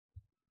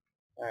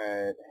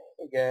Alright,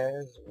 hey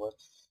guys,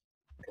 what's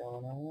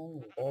going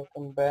on?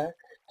 Welcome back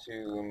to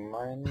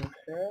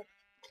Minecraft,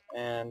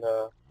 and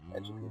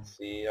as you can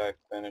see, I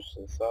finished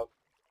this up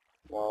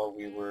while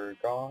we were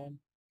gone,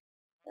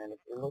 and if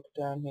you look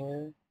down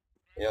here,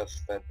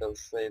 yes, that does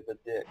say the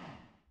dick,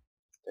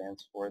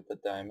 stands for the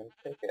diamond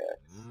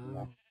pickaxe.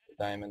 No, the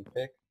diamond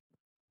pick,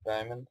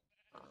 diamond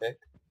pick,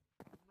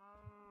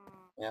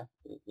 yeah,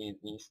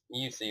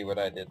 you see what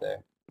I did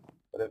there.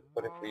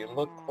 But if we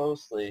look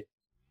closely,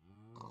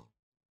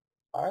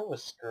 I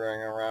was screwing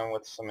around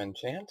with some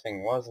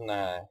enchanting, wasn't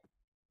I?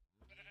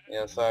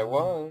 Yes, I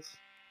was.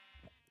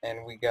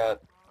 And we got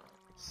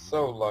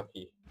so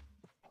lucky.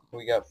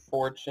 We got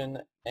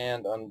Fortune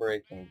and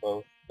Unbreaking,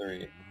 both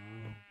three.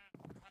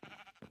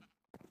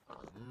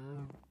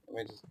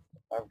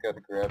 I've got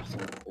to grab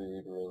some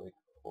food really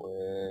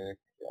quick.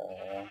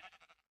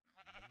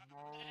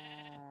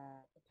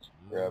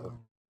 Grab it.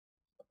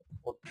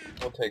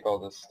 We'll take all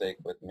this steak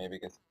with me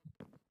because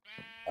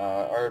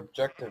our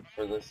objective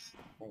for this,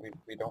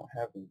 we don't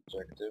have an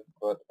objective,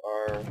 but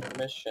our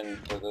mission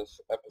for this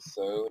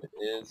episode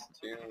is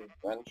to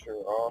venture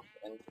off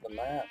into the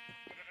map.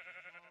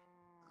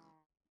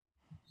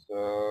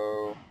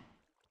 So,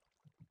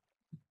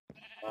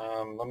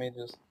 let me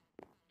just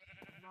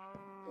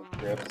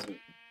grab some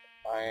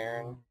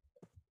iron.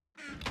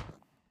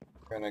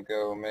 Gonna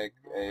go make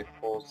a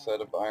full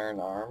set of iron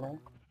armor,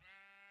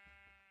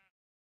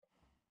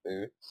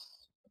 boots,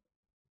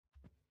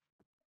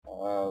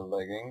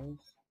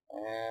 leggings,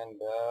 and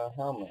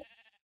helmet.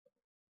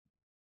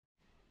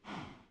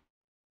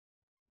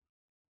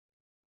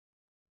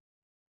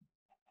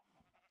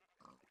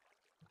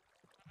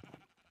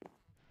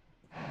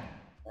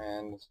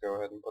 And let's go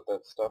ahead and put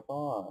that stuff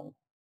on.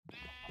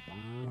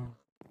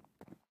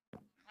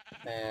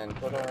 And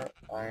put our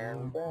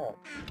iron back.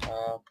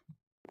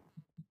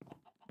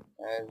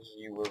 As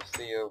you will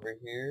see over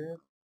here,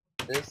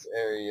 this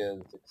area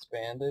is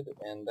expanded,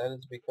 and that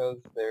is because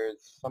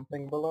there's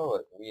something below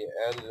it. We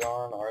added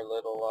on our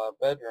little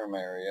bedroom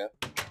area,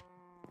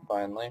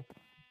 finally.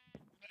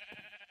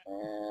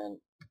 And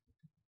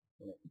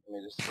let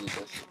me just see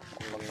this.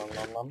 Nom, nom,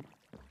 nom, nom.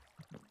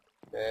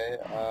 Okay,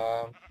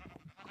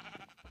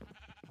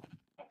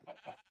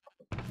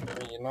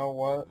 you know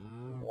what?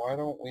 Why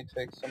don't we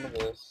take some of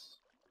this?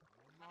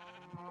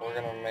 We're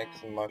gonna make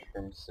some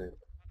mushroom soup.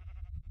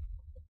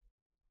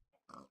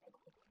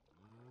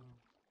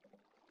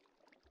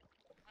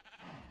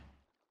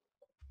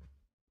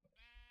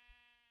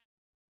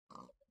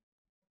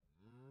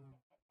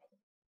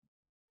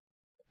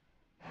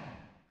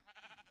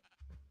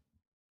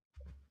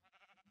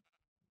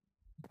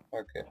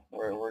 Okay,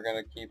 we're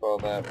gonna keep all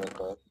that with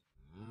us.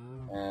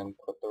 And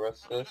put the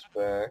rest of this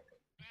back.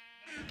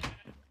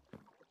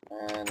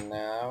 And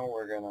now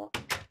we're gonna...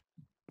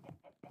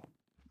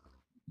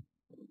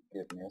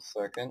 Give me a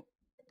second.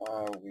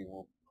 We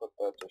will put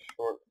that to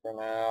short for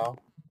now.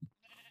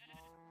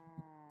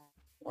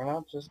 We're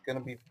not just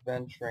gonna be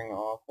venturing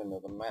off into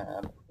the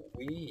map.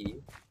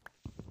 We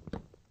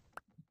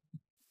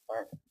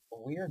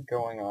are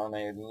going on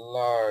a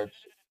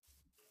large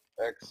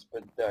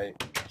expediture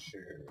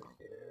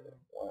here.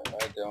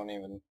 I don't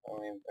even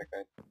think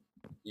I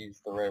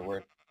used the right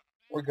word.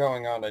 We're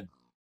going on a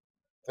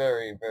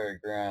very, very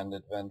grand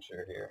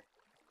adventure here.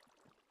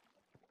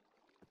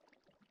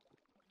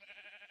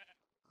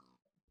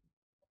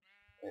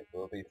 It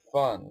will be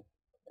fun,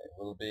 it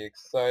will be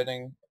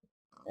exciting,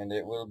 and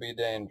it will be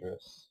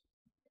dangerous.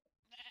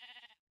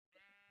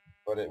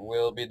 But it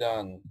will be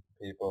done,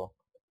 people.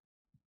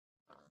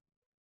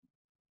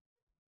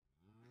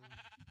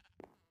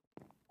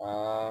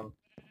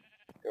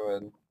 Go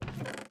ahead. I'm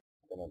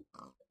gonna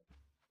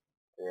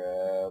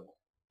grab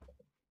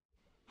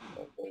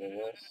a bit of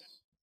this.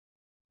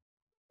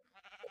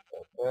 Put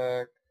that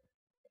back.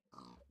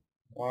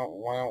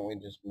 Why don't we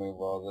just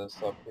move all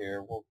this up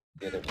here? We'll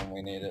get it when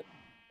we need it.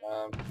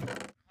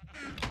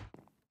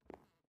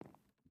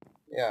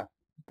 Yeah.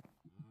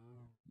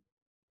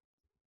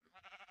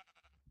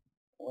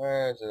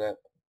 Where's it at?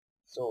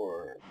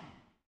 Sword.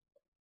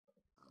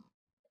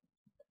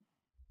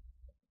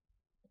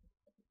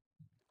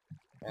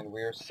 And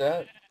we're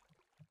set.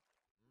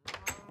 As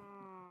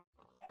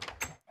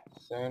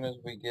soon as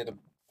we get a...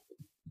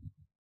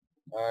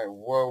 Alright,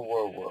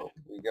 whoa.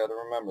 We gotta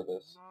remember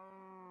this.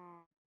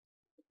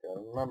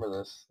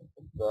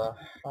 The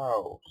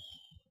house.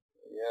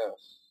 Yes.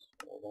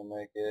 We're gonna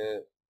make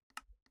it...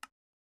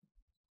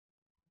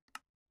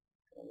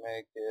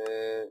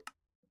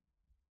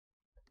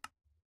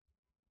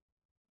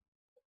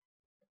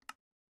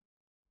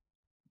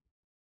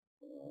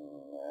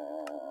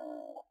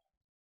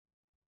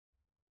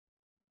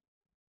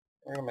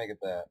 We're gonna make it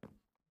that.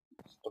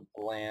 Just a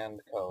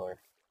bland color.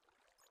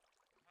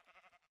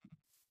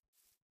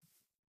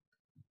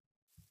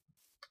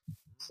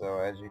 So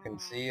as you can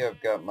see, I've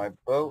got my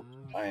boat.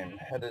 I am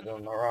headed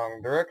in the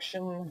wrong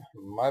direction.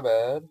 My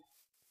bad.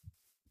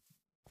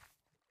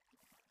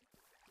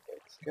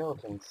 That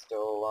skeleton's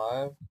still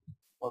alive.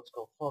 Let's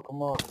go fuck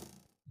him up.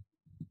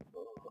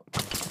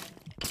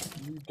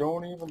 You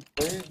don't even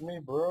faze me,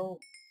 bro.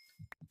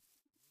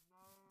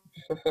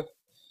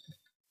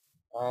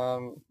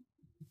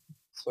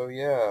 So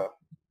yeah,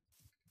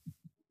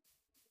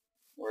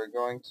 we're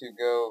going to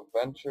go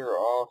venture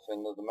off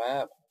into the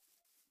map.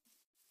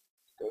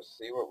 Go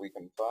see what we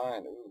can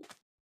find. Ooh.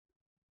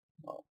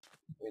 Oh,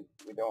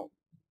 we don't,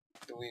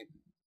 do we,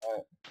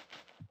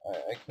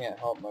 I can't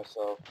help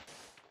myself.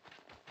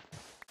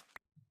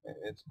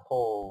 It's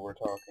coal we're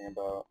talking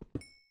about.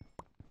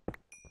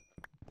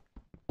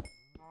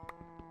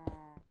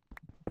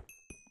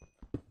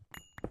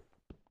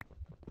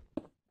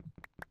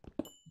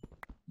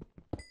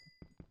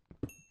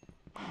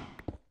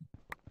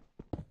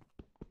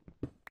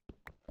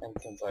 And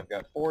since I've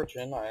got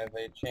fortune, I have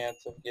a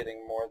chance of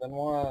getting more than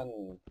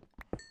one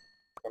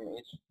from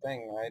each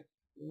thing I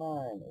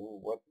mine.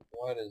 Ooh,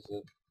 what is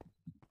it?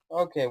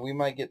 Okay, we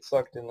might get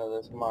sucked into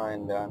this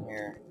mine down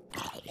here.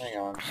 Hang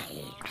on.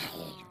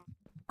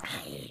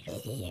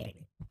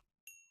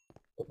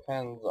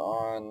 Depends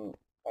on...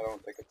 I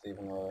don't think it's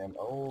even really...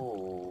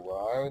 Oh,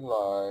 I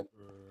lied.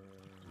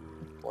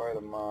 Quite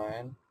a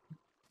mine.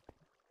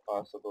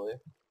 Possibly.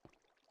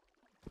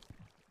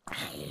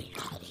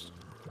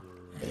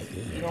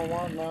 You don't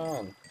want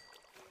none.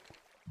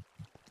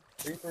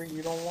 Creeper,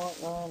 you don't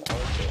want none?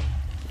 Okay.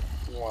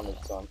 You wanted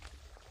some.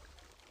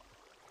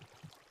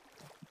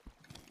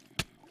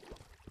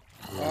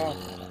 Ah.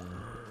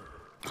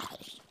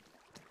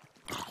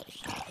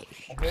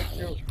 I hit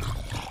you.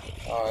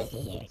 Oh,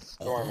 it's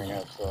storming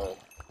outside.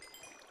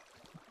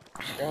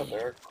 God,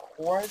 there are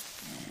quite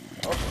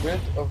a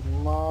bit of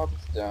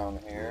mobs down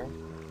here.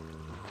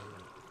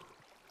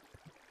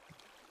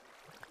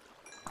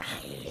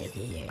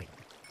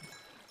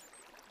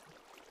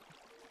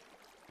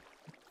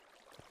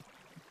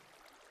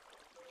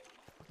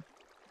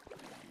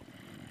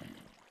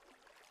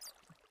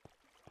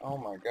 Oh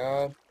my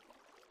god.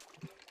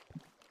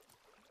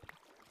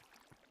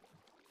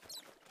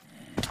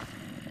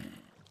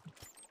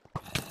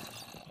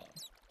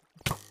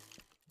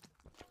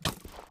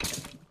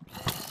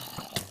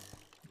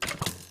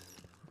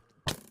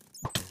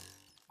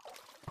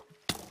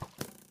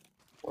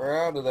 We're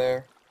out of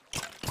there.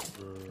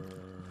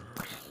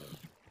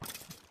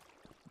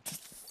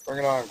 Bring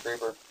it on,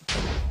 creeper.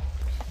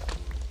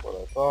 What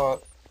I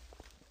thought.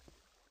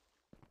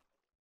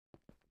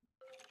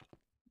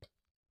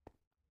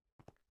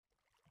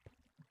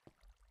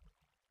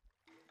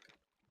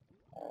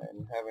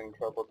 I'm having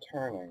trouble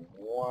turning.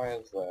 Why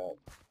is that?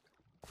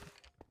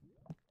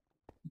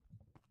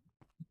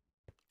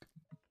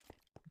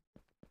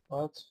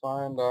 Let's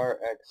find our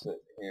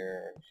exit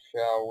here,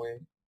 shall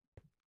we?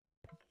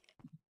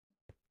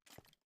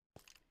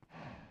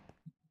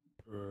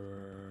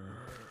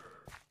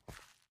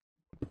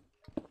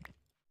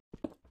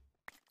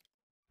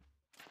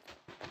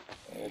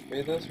 It'd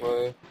be this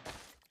way.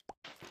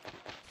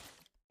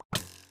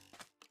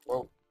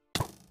 Whoa.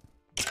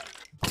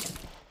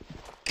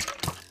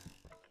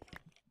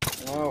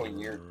 No,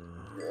 you're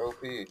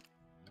OP.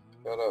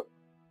 Shut up.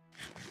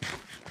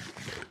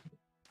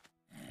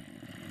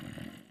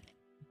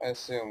 I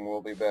assume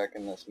we'll be back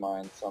in this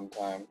mine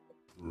sometime.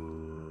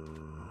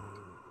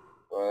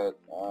 But,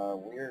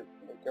 we're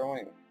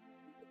going.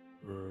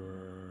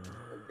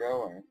 We're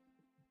going.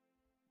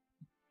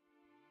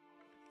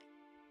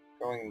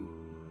 Going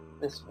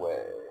this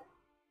way.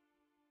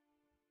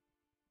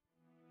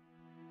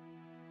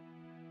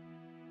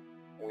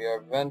 We are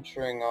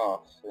venturing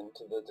off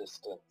into the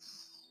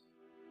distance.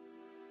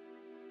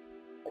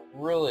 I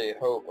really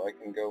hope I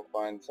can go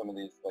find some of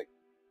these, like,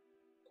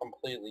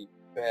 completely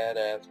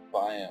badass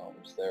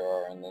biomes there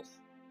are in this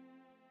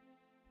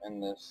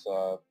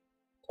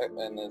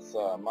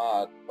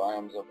mod.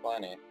 Biomes are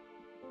plenty.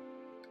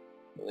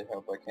 Really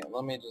hope I can.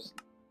 Let me just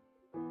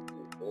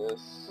do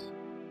this.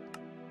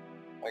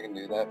 I can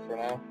do that for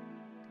now.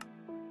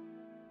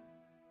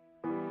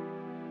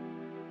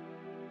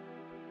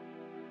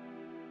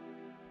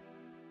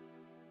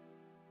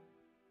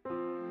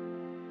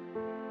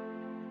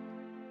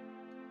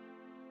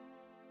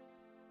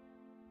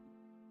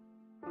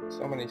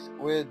 So many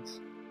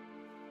squids.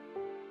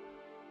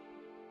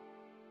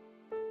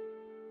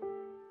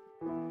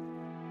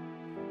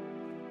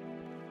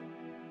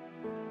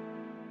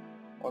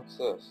 What's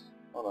this?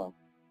 Hold on.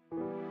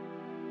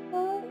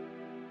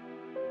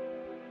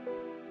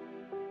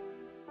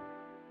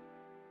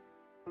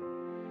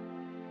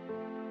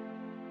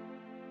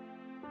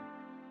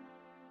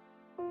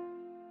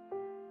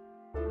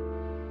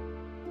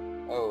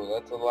 Oh,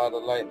 that's a lot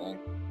of lightning.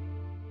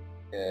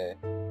 Okay.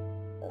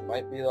 That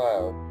might be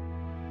loud.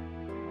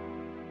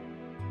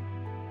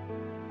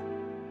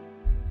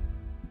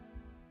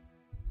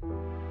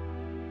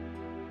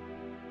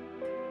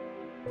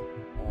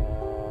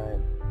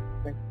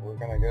 I think we're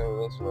gonna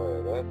go this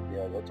way.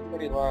 Yeah, that's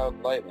pretty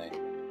loud lightning.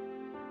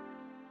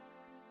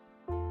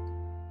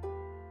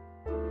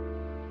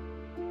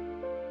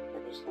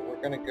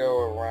 We're gonna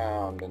go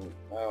around and...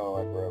 Oh,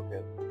 I broke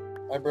it.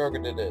 I broke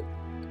it, it.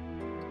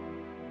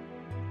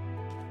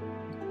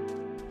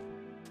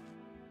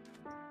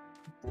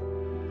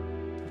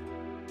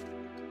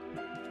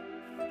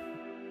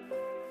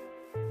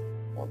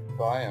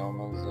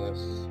 biome is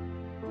this?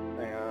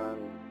 Hang on,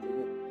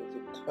 does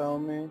it tell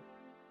me?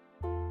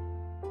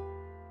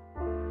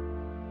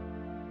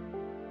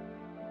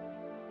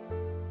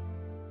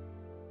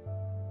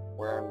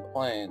 We're in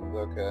plains,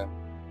 okay.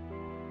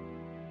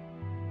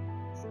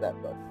 It's that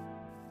button.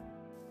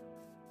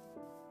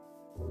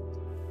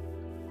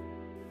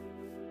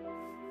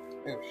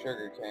 Ooh,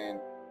 sugarcane.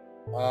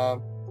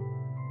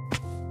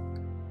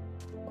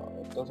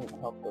 It doesn't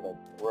help that I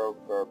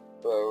broke our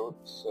boat,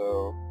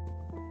 so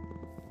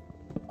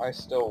I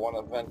still want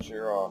to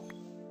venture off.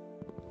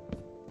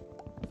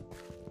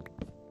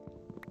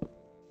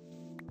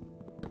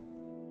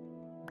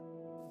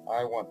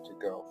 I want to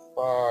go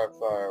far,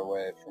 far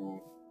away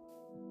from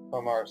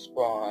our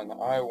spawn.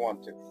 I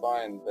want to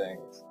find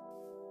things.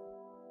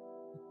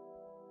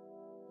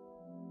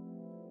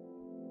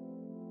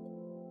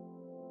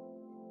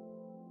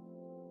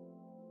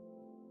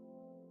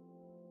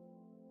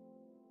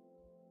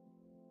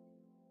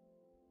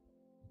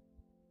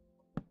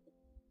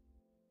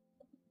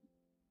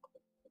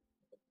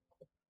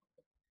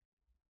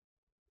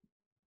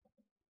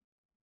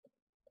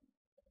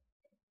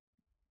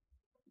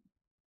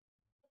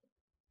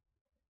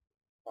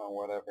 Oh,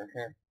 whatever.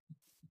 Here,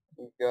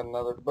 we've got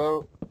another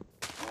boat,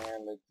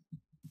 and it's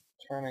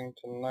turning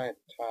to night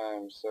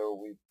time, so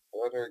we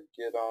better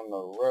get on the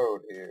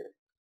road here,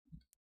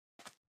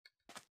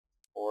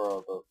 or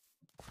all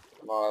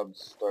the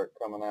mobs start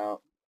coming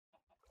out.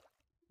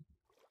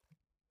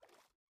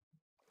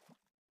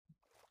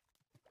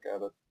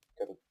 Gotta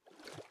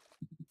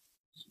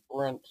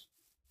sprint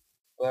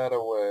that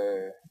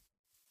away.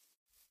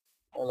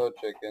 Hello,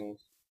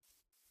 chickens.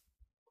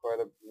 Quite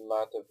a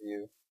lot of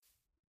you.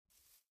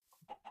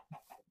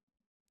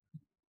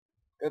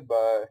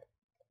 Goodbye.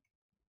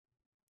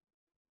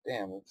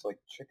 Damn, it's like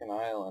Chicken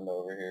Island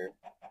over here.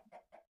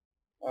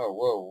 Oh,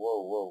 whoa,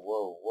 whoa, whoa,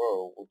 whoa,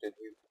 whoa. Did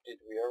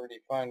we already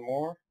find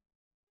more?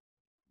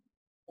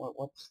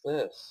 What's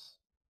this?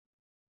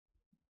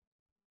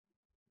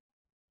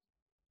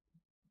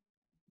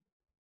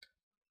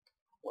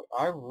 What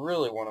I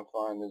really want to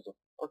find is a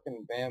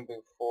fucking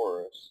bamboo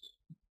forest.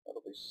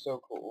 That'll be so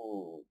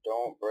cool. Ooh,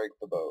 don't break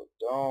the boat.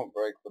 Don't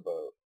break the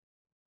boat.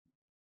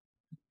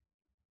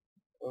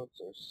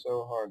 Boats are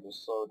so hard to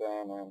slow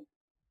down in.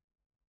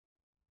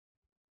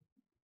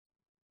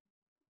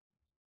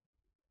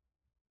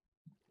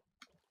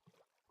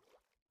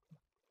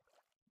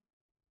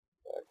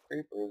 That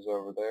creeper is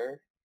over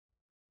there.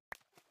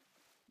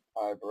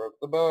 I broke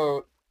the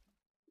boat.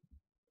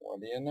 What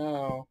do you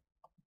know?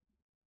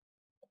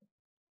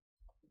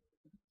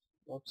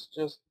 Let's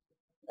just,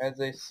 as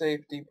a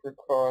safety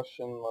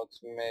precaution,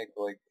 let's make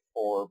like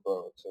 4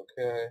 boats,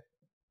 okay?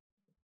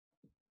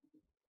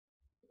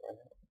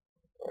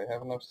 Do I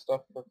have enough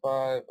stuff for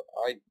 5?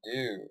 I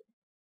do.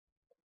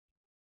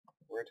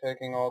 We're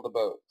taking all the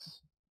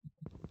boats.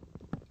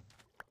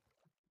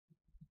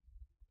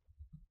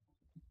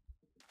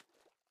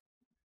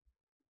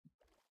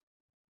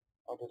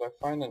 Oh, did I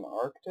find an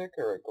Arctic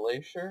or a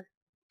glacier?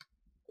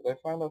 Did I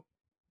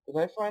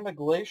find a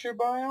glacier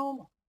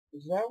biome?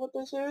 Is that what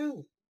this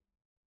is?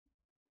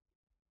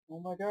 Oh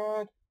my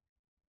god.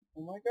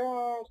 Oh my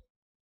god.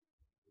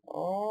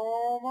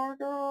 Oh my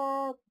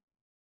god.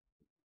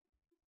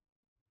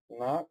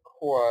 Not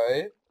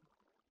quite.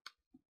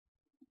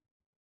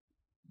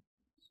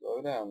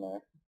 Slow down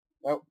there.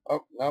 Nope,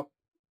 oh, nope.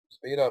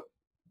 Speed up.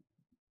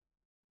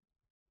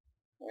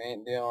 We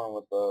ain't dealing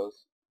with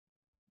those.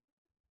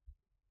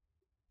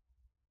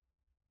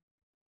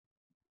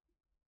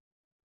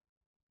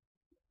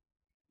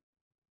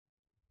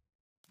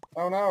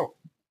 Oh no!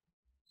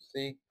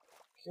 See?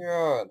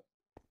 God.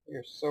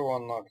 You're so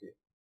unlucky.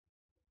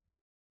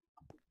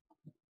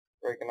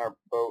 Breaking our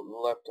boat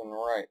left and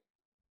right.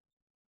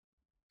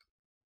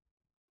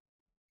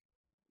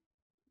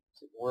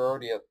 We're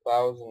already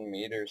 1,000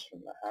 meters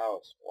from the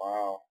house.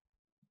 Wow.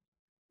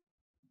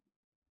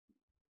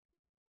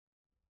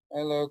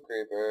 Hello,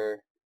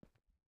 creeper.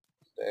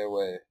 Stay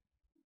away.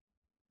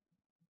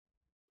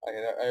 I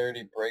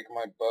already break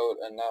my boat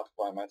enough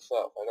by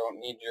myself. I don't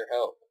need your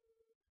help.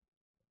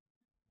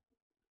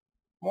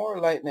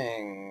 More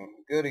lightning.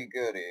 Goody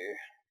goody.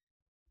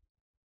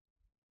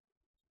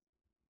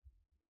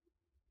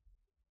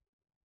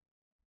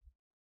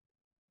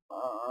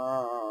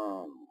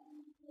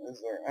 Is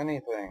there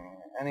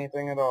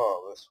anything at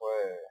all this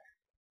way?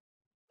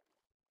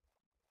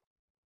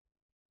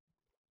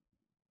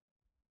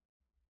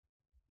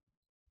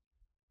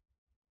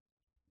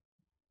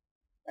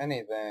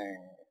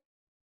 Anything.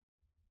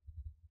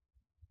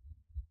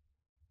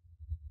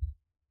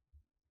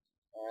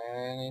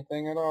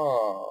 Anything at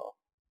all.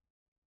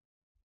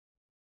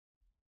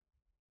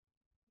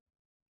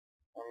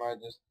 Or am I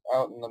just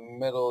out in the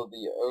middle of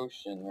the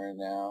ocean right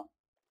now?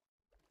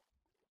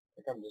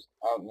 I think I'm just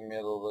out in the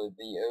middle of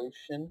the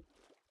ocean.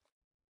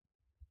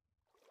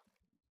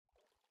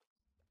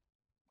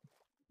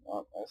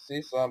 Oh, I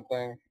see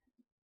something.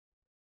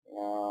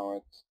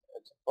 No,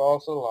 it's a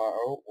false alarm.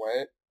 Oh,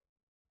 wait.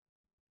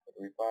 Did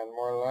we find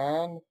more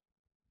land?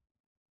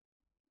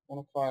 I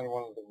want to find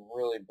one of the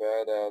really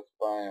badass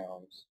biomes.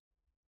 biomes.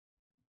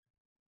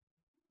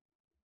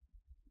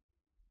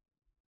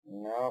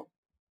 Nope.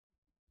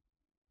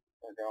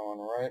 We're going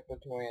right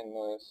between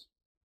this.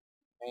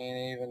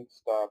 Ain't even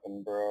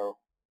stopping, bro.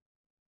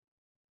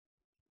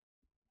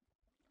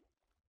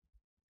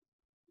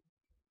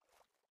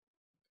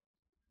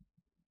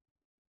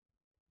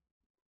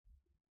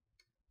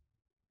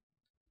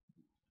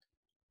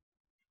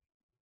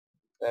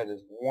 That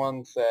is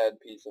one sad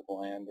piece of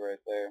land right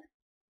there.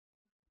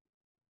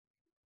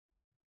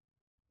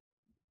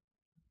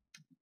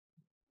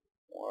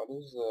 What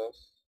is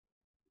this?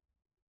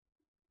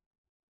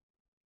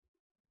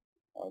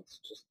 Oh, it's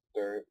just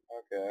dirt.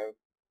 Okay, I was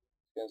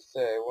gonna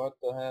say, what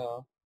the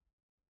hell?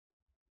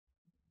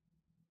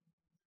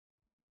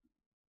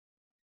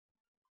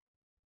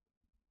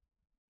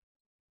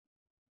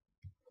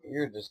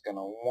 You're just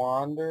gonna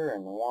wander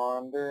and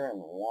wander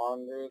and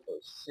wander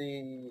the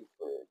sea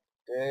for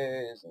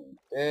days and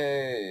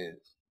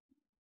days.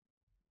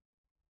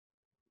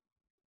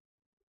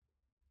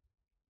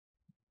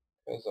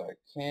 'Cause I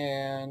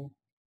can.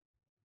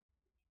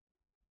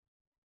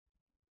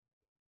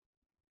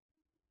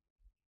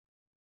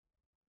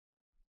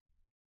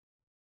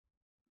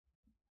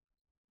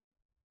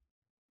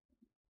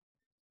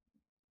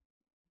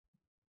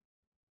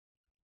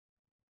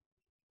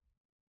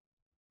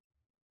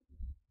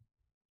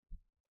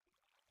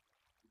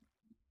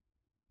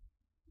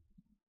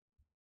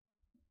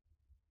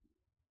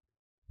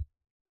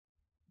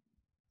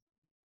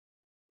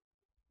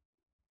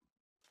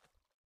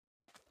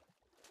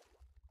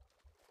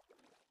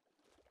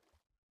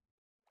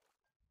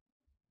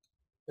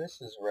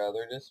 This is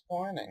rather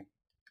disappointing.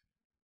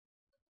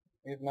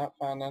 We've not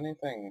found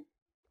anything,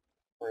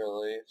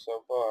 really,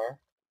 so far.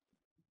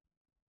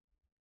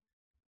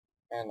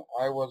 And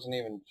I wasn't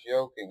even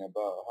joking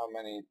about how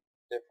many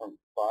different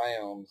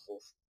biomes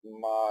this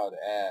mod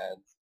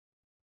adds.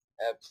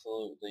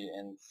 Absolutely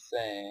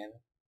insane.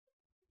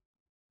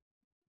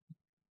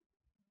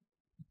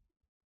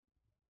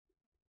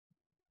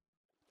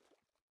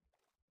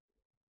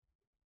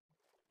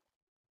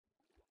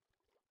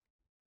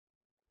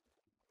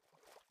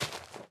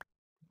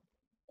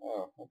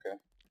 Oh, okay.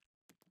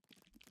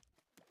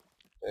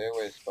 Stay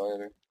away,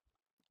 spider.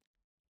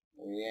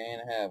 We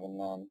ain't having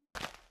none.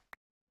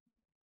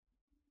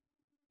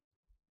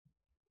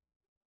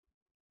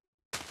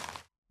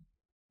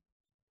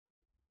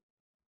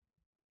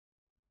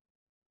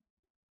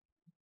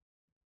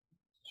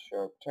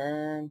 Sharp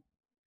turn.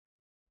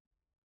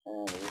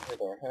 And we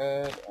hit our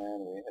head,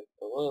 and we hit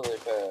the lily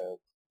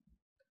pads.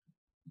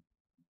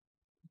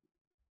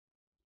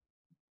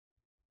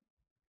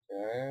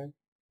 Okay.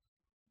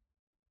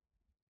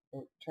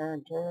 Oh,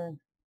 turn, turn.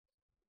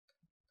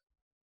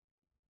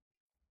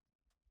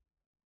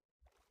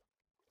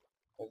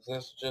 Is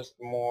this just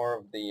more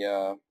of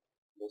the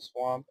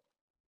swampy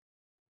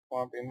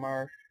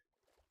marsh?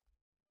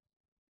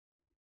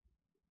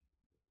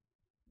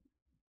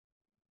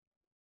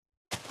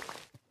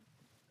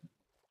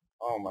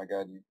 Oh my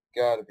god, you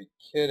gotta be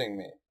kidding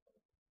me.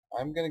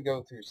 I'm gonna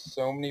go through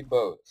so many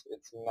boats,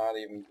 it's not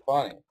even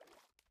funny.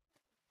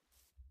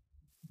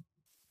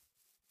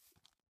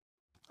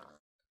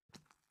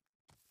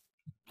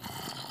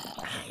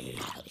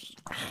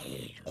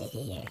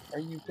 Are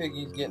you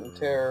piggies getting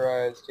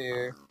terrorized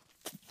here?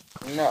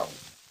 No.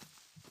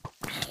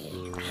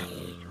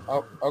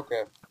 Oh,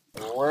 okay.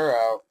 We're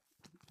out.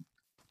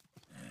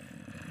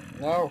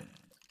 No.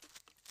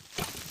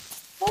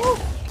 Woo!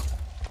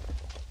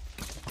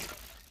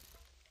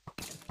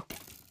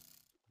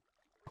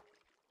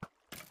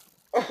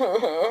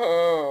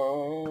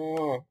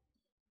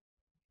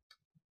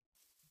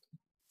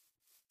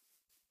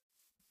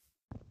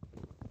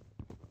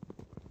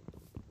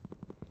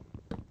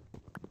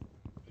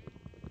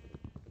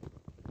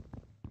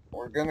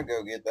 We're gonna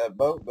go get that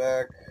boat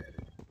back.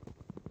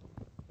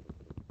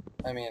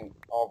 I mean,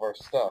 all of our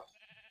stuff,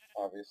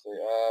 obviously.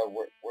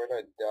 Where'd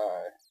I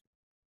die?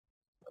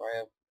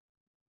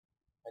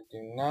 I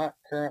do not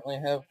currently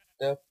have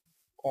death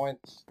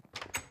points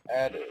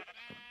added.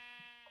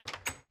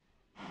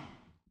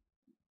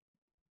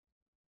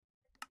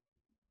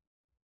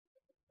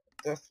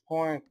 Death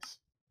points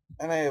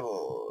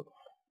enabled.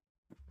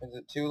 Is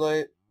it too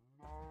late?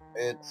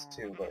 It's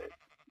too late.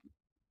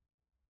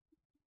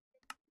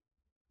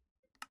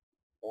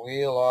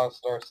 We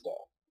lost our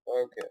stuff.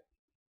 Okay.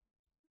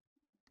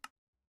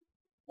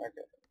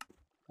 Okay.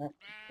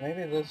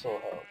 Maybe this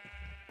will help.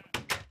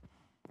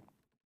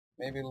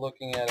 Maybe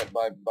looking at it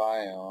by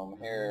biome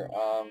here.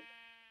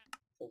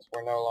 Since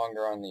we're no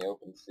longer on the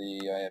open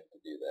sea, I have to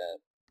do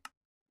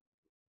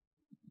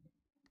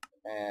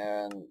that.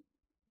 And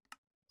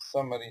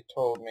somebody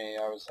told me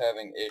I was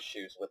having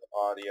issues with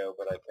audio,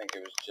 but I think it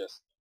was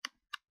just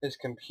his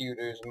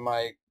computer's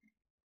mic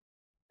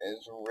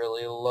is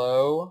really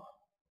low.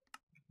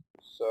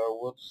 So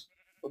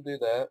we'll do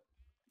that.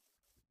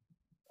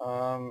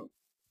 I'm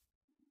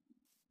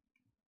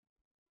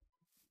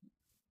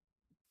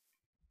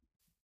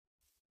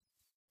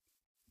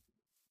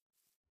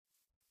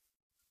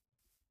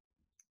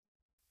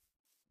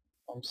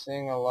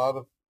seeing a lot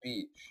of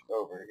beach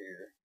over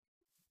here.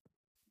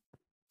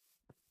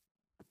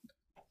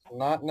 It's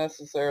not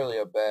necessarily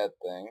a bad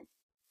thing.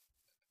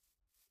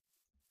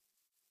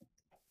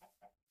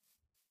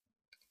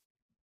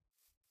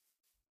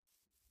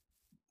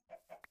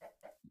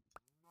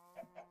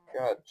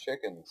 God,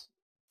 chickens.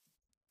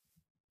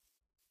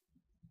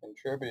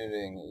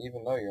 Contributing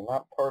even though you're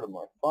not part of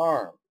my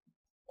farm.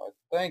 Why,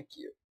 thank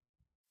you.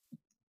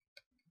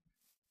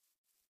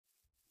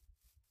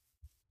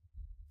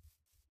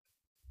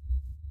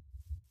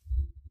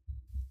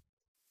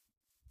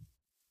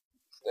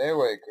 Stay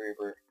away,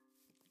 creeper.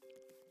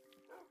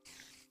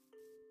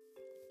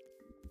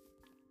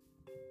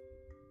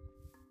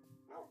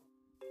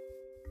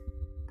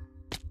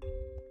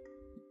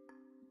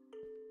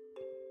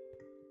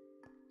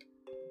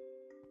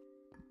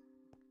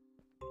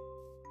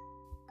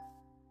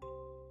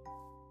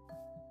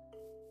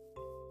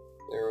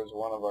 There was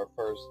one of our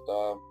first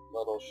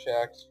little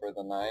shacks for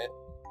the night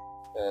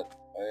that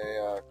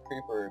a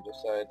creeper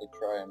decided to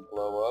try and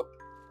blow up.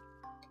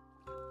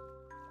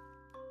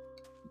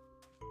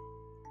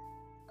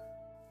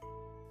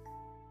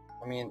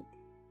 I mean,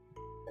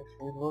 if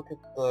we look at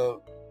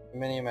the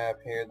minimap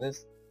here,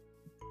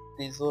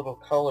 these little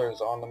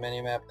colors on the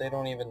minimap, they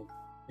don't even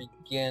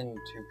begin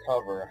to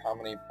cover how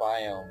many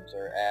biomes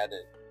are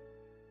added.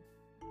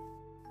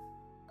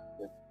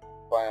 With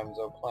biomes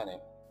of plenty.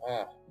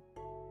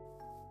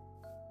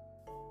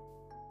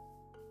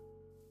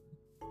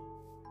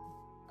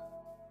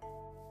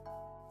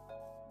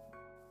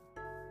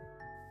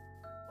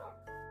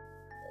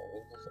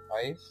 Is this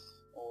ice?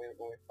 Are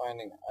we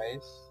finding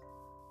ice?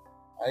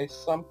 Ice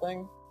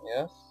something?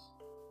 Yes.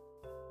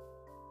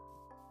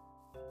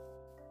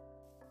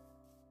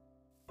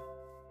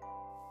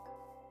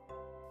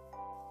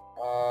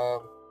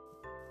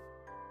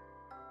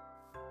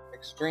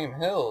 Extreme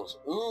hills.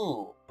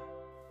 Ooh.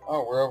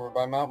 Oh, we're over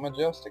by Mount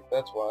Majestic,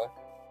 that's why.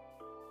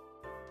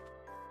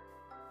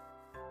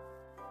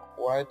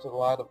 Quite a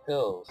lot of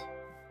hills.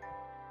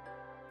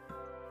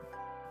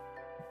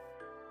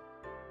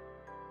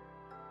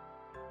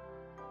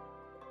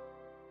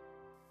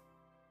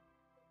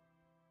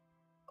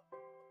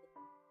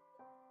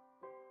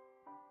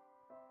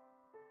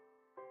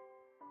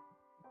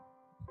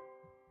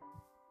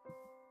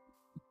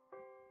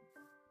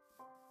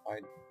 I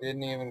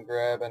didn't even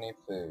grab any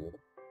food.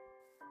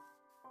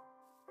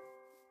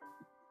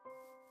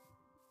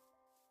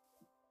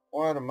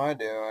 What am I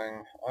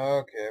doing?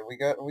 Okay, we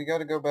got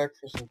to go back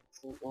for some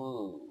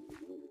food,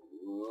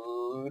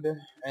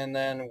 and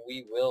then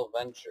we will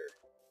venture.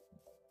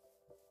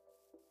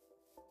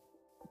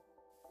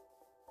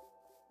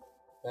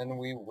 Then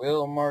we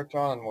will march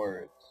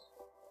onwards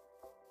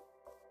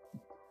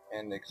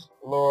and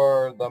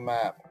explore the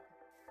map.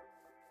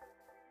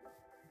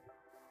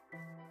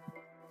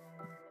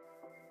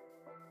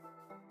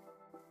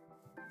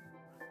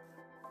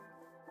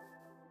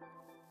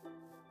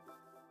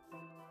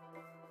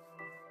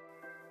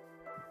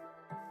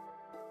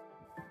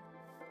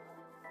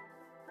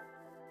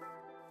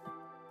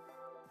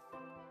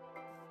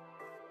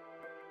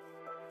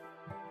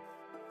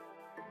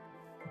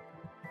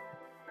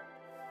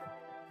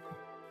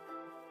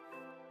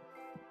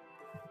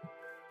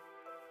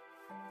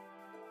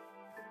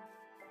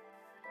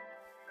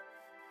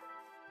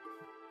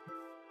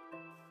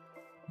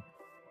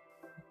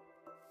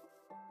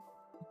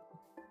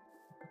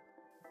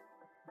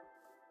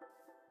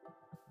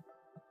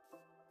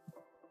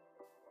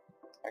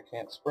 I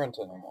can't sprint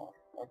anymore.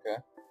 Okay.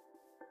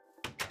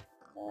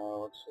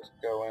 Let's just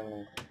go in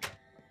and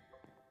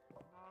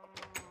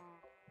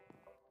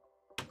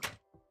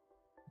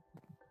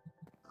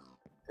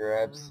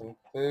grab some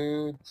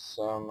food,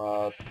 some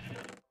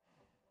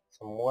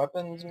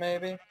weapons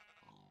maybe?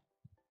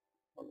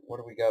 What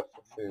do we got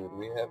for food?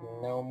 We have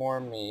no more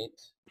meat.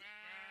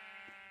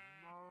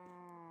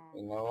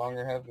 We no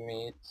longer have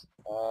meat.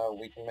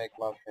 We can make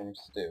mushroom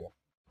stew.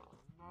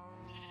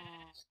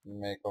 Just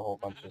make a whole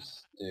bunch of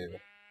stew.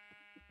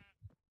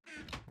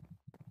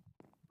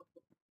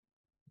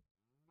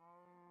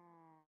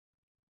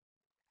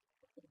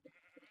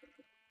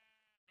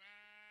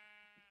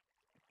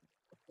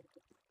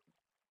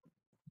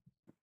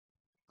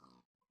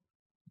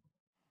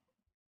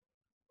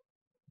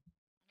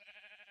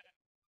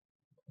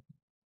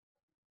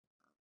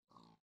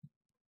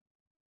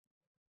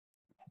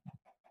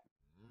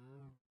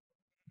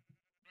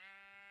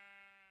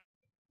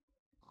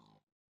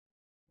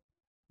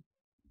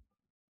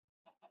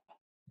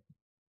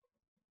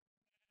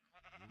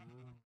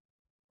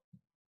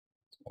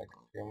 Make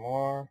a few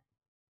more.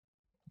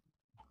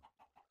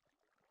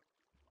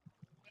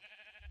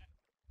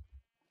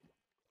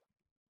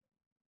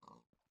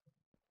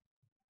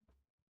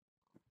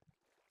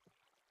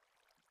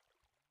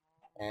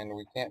 And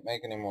we can't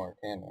make any more,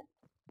 can we?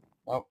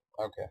 Oh,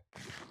 okay.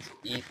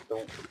 Eat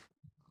the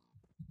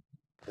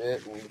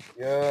bit we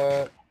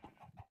got.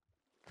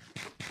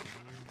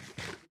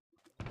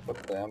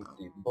 Put the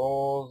empty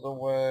bowls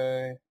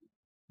away.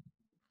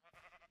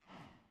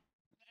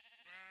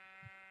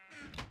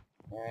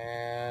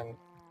 And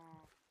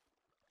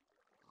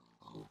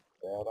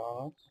out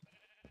on it.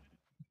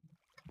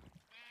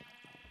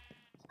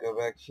 Let's go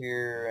back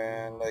here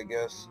and I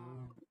guess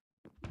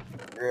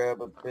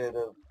grab a bit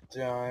of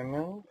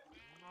diamond.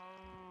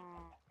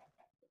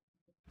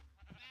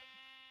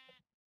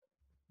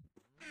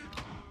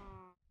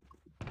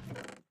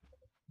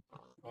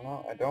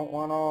 No, I don't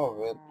want all of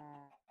it.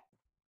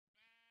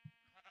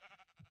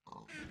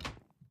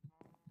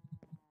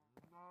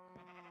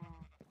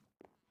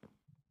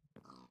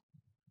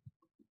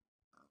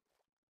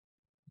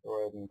 Go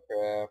ahead and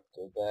craft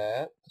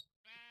that.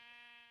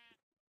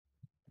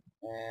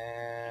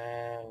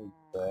 And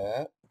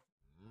that.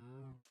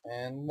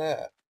 And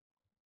that.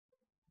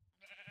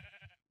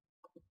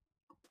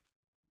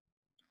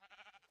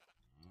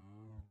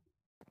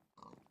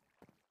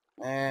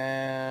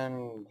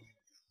 And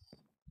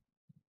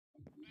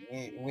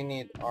we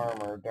need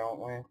armor, don't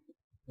we?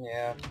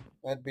 Yeah,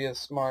 that'd be a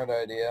smart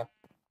idea.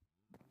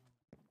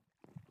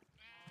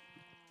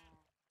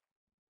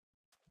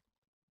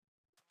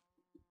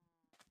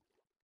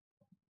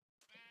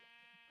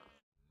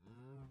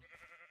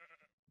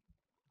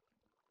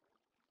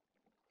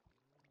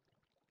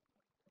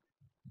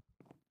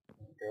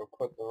 Go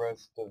put the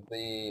rest of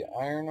the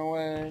iron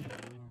away.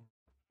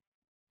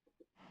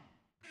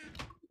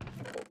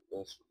 Put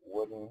this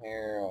wood in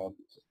here. I'll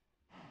just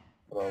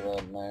put all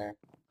that in there.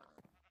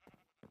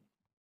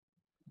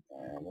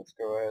 And let's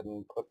go ahead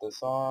and put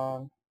this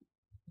on.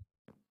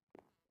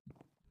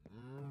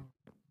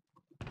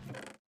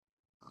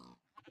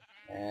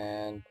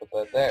 And put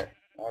that there.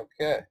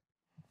 Okay.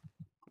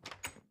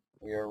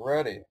 We are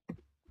ready.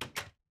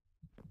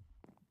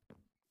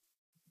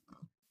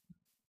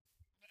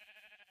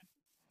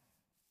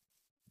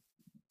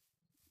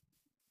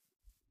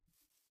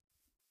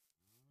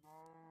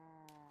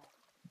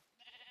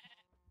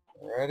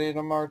 Ready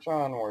to march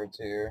onwards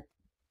here.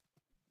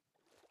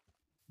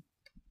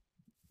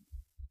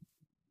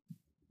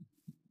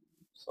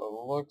 So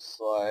it looks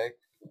like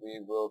we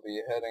will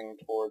be heading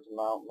towards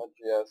Mount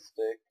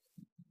Majestic.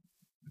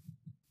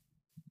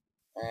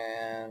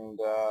 And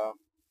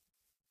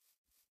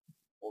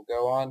we'll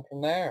go on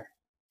from there.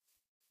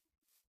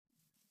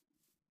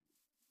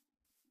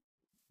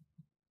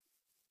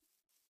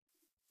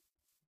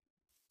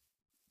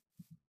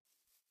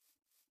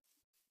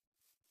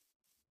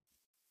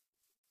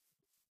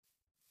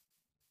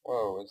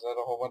 Whoa, is that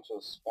a whole bunch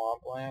of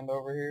swampland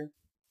over here?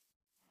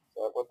 Is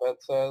that what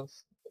that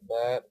says?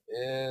 That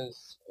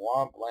is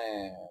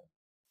swampland.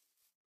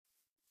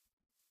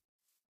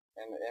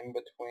 And in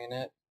between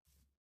it,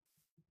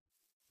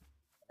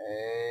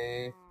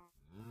 in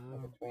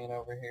between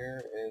over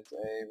here is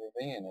a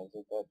ravine. Is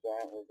it that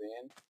giant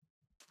ravine?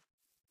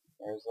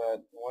 Or is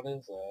that, what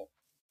is that?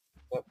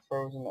 Is that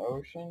frozen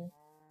ocean?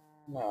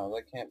 No,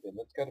 that can't be.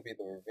 That's got to be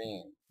the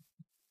ravine.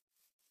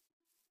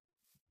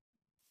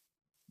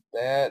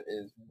 That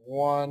is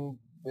one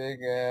big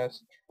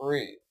ass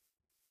tree.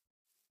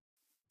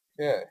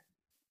 Okay.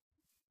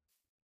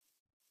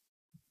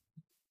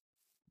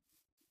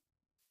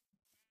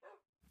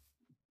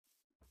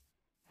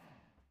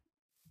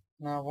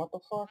 Now what the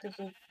fuck is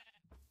it?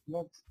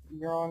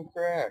 You're on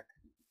crack.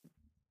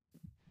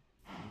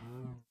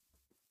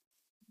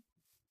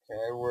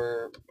 Okay,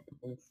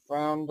 we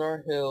found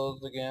our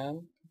hills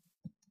again.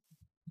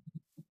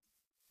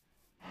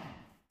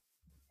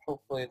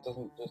 Hopefully it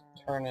doesn't just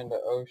turn into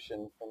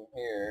ocean from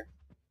here.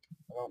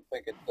 I don't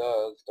think it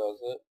does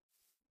it?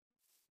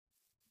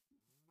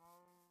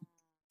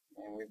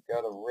 And we've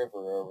got a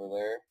river over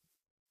there.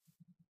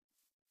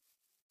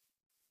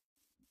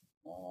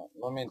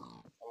 I'm gonna,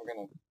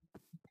 come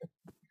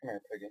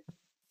here, piggy.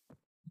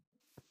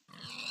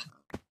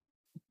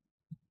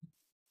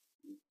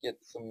 Get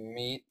some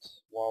meat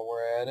while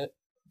we're at it.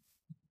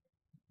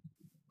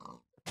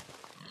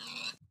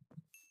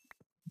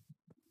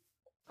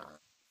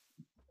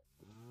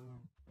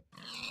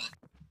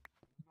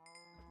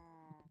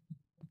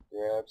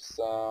 Grab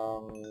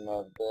some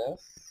of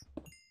this.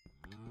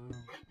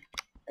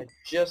 I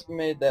just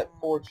made that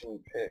fortune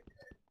pick,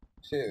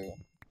 too.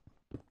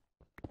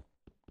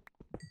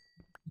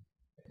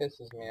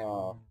 Pisses me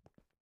off.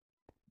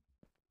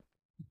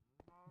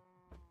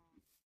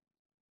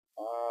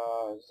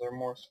 Is there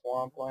more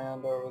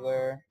swampland over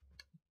there?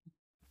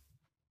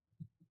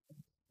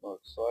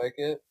 Looks like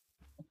it.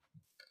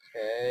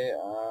 Okay,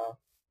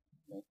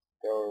 let's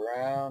go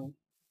around.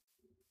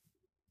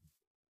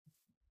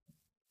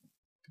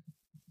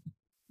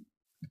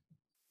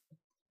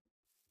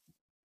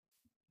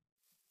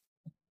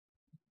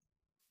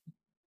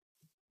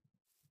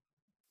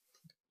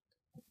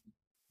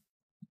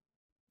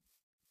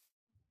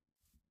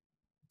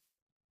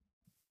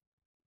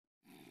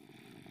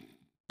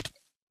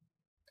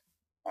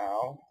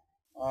 Ow.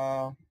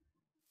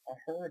 I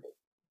heard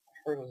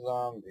a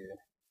zombie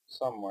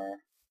somewhere.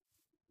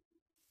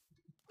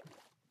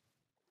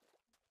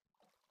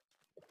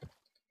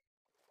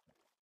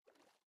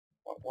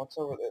 What's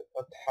over there?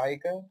 A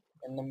taiga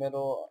in the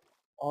middle?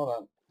 Hold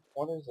on.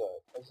 What is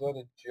that? Is that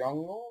a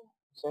jungle?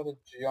 Is that a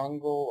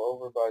jungle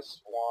over by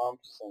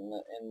swamps and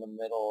in the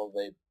middle of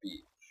a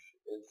beach?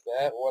 Is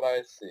that what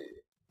I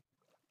see?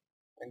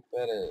 think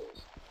that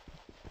is.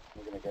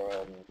 I'm gonna go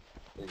ahead and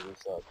dig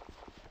this up.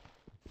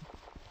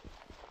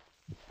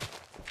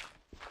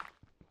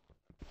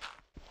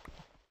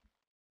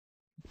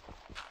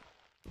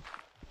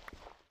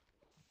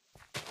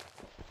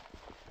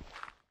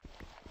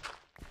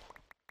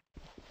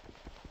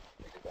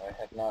 Because I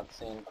had not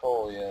seen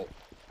coal yet.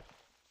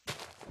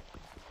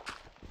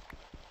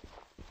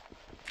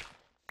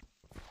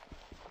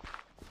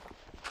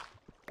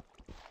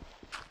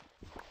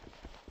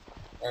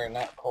 Or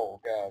not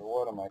coal, God,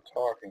 what am I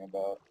talking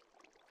about?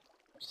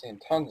 I've seen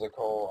tons of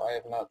coal, I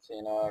have not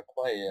seen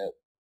clay yet.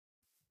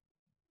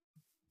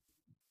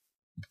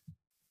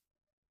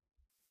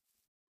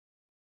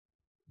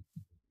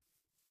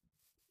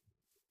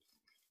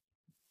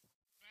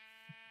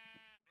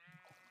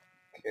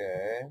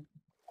 Okay.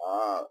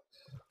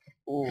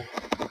 Ooh.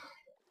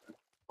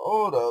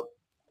 Hold up.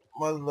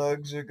 My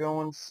legs are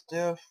going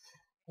stiff.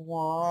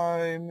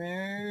 Why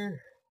me?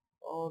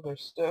 Oh, they're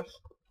stiff.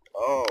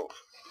 Oh.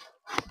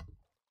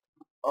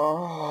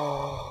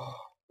 Oh.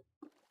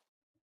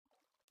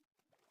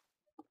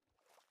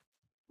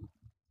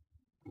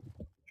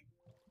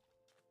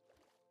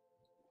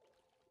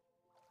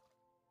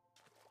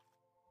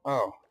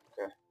 Oh,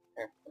 okay.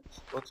 Here,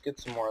 let's get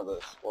some more of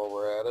this while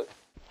we're at it.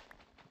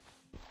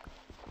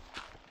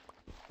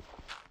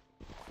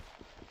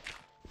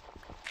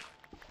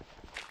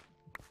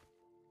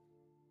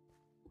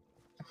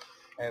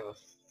 I have a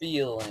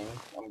feeling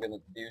I'm gonna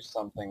do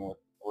something with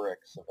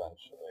bricks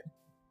eventually.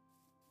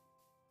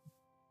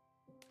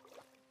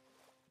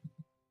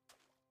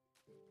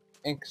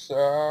 Ink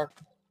sac.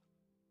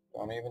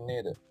 Don't even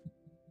need it.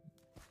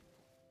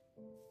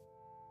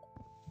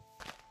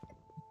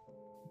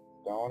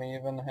 Don't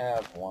even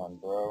have one,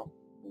 bro.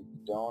 We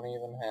don't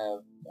even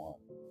have one.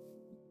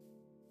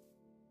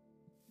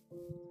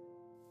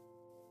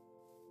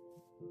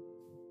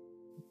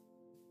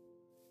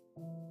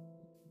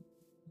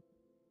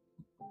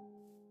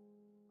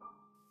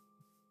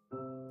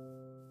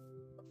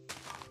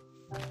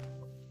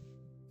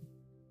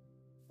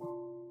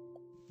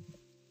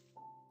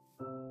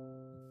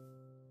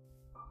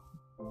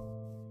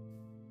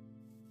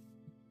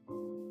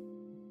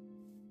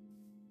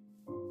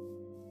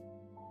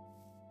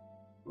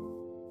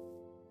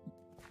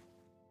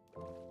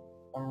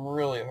 I'm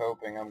really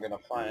hoping I'm gonna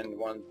find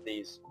one of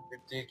these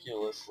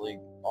ridiculously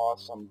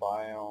awesome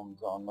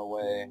biomes on the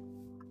way.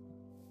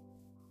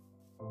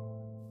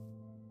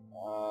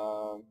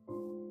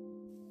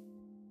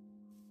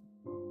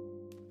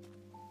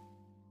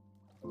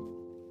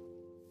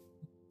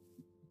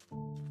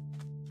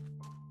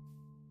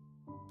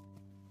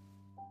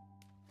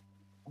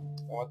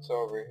 What's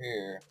over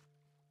here?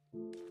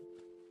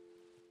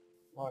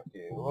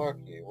 Lucky,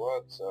 lucky,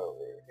 what's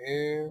over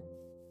here?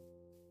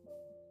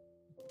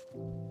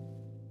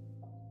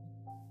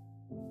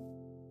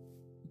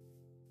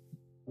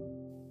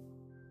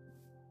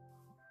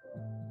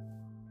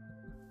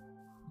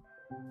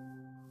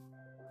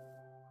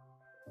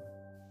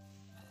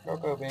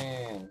 Cocoa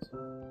beans.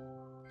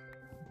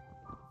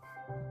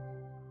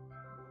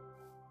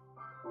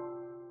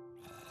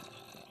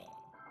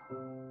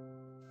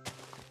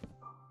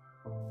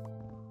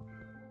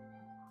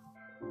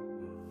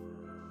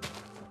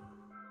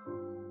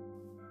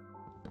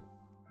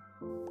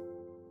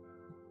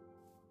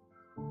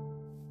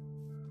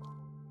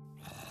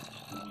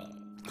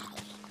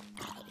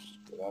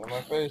 Get out of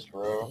my face,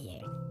 bro.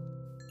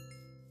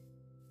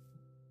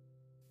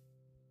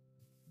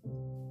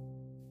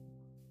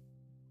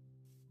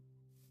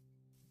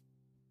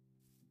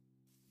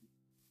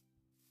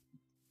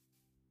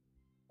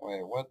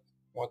 Wait,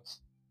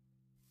 what's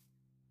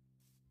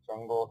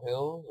Jungle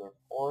Hills or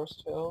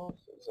Forest Hills?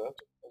 Is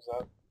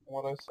that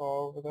what I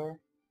saw over there?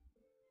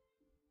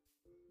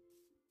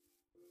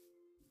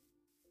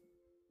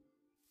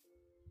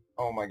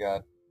 Oh my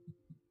god.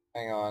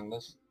 Hang on,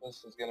 this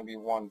is gonna be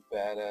one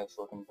badass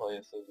looking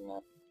place, isn't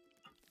it?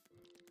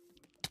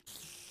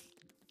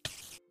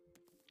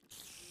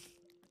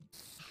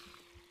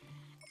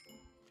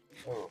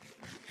 Oh.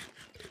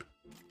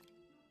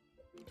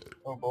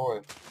 Oh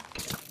boy.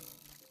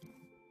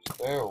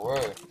 Stay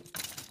away.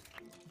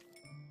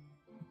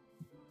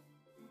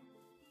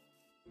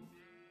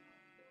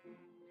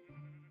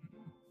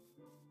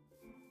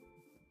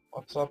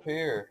 What's up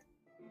here?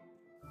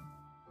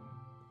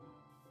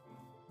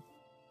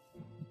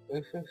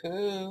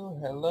 Ooh,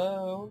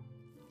 hello?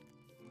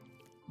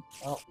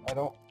 Oh, I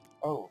don't...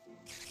 Oh.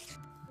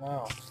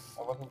 No.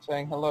 I wasn't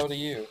saying hello to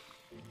you.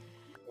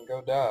 You can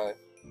go die.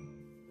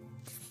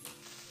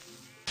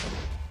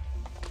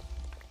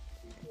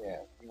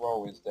 Yeah, you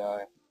always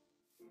die.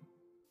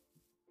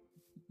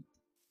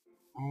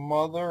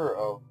 Mother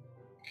of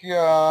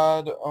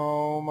God,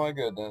 oh my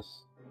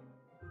goodness.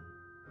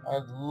 I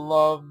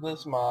love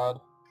this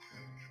mod.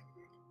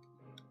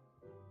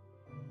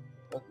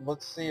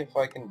 Let's see if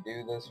I can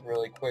do this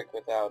really quick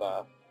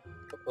without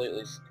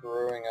completely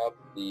screwing up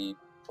the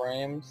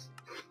frames.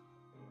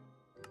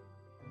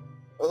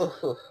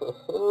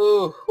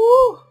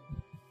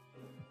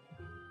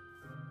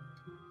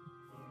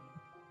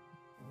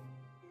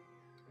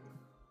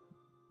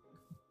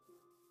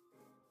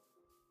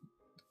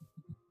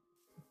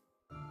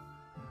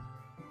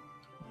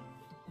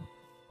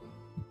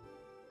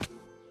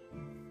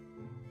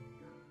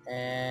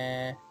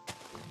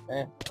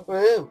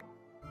 Woo!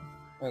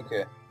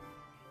 Okay.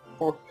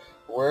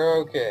 We're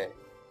okay.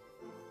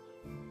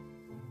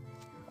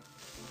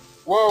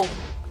 Whoa!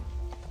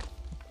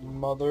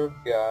 Mother of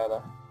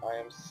God, I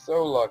am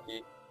so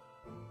lucky.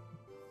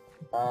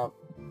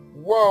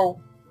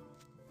 Whoa!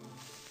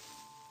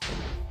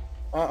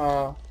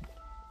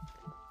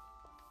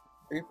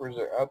 Creepers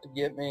are out to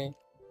get me.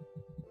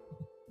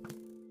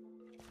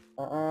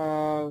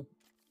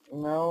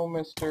 No,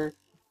 mister.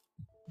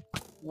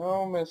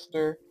 No,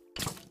 mister.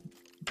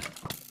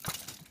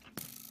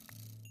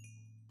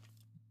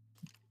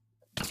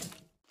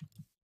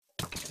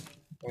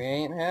 We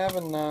ain't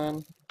having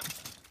none.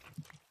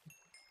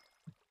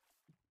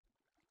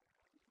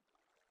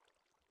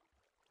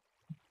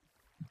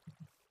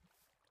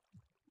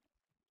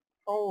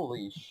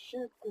 Holy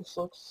shit, this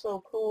looks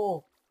so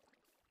cool.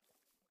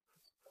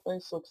 This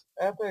place looks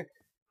epic.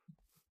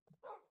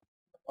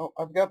 Oh,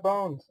 I've got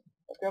bones.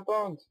 I've got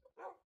bones.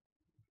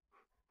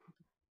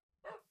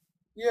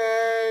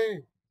 Yay!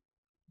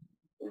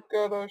 We've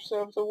got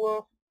ourselves a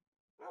wolf.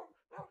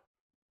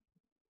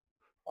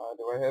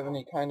 Do I have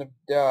any kind of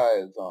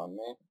dyes on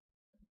me?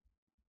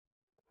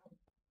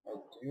 I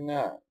do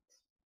not.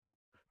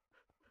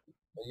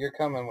 But you're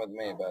coming with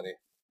me, buddy.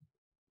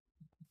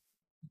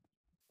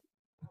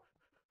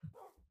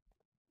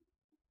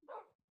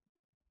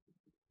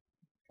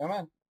 Come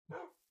on.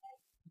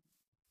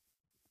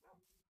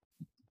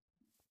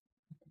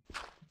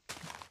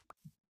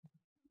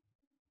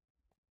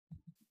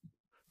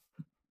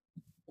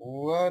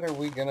 What are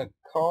we gonna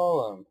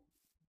call him?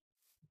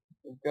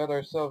 We've got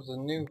ourselves a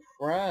new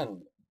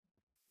friend.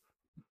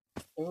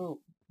 Ooh.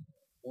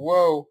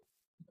 Whoa.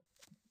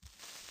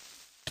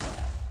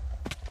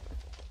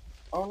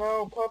 Oh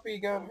no, puppy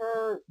got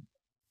hurt.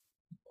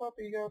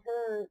 Puppy got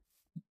hurt.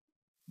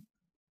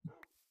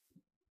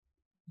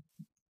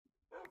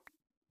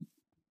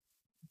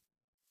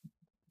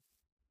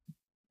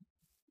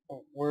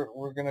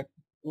 We're gonna,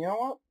 you know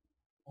what?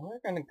 We're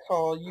gonna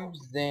call you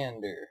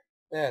Zander.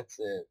 That's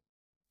it.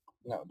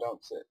 No,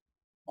 don't sit.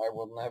 I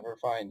will never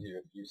find you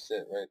if you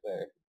sit right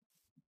there.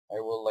 I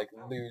will, like,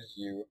 lose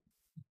you.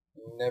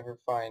 Never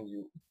find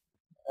you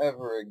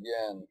ever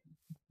again.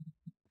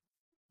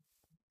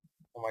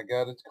 Oh my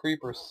god, it's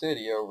Creeper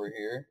City over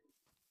here.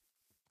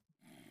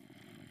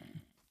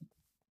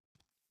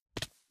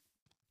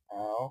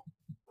 Ow.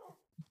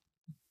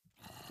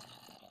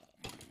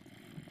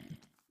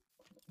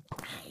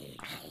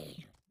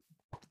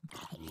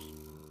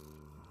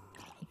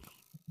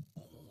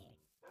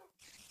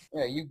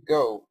 Yeah, you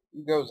go.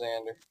 You go,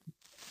 Zander.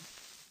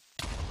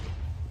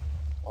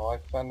 While I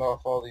fend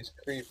off all these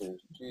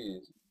creepers.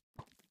 Jeez.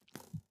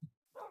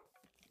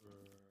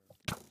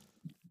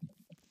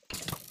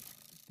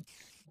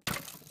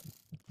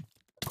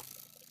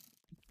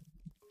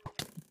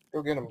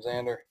 Go get him,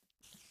 Zander.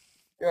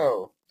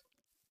 Go.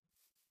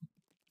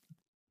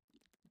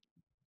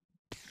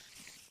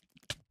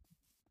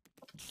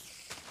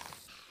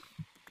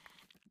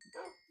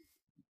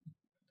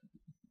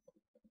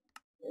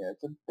 Yeah,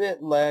 it's a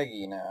bit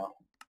laggy now.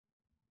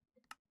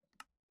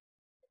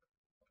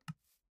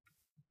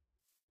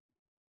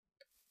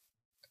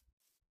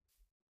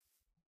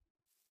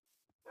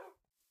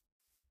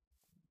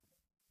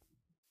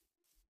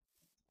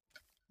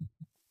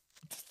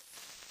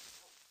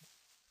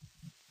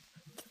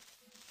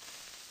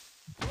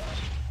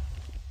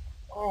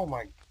 Oh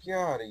my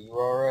god, are you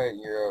alright?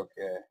 You're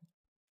okay.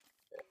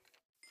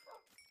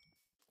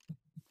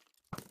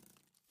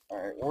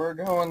 Alright, we're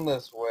going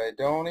this way.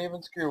 Don't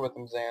even screw with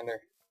him, Zander.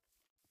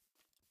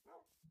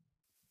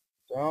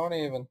 Don't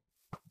even.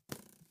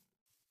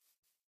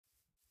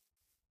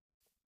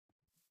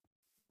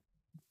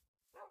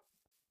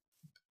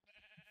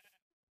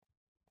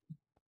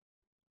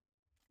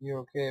 You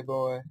okay,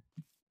 boy?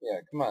 Yeah,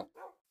 come on.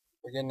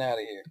 We're getting out of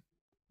here.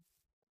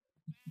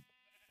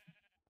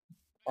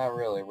 Not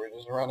really, we're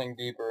just running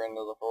deeper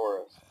into the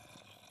forest.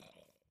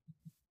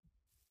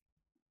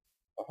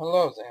 Oh,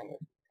 hello, Zander.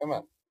 Come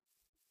on.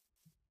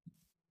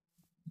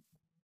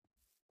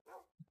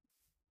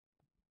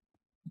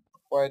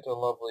 Quite a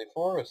lovely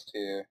forest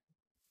here.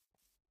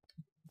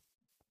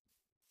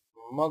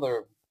 Mother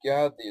of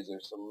God, these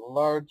are some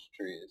large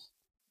trees.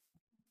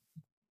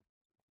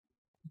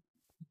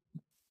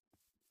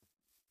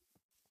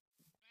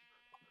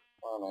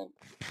 Oh, man.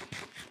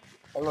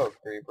 Hello,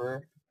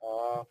 creeper.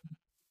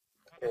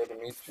 Care to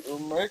meet your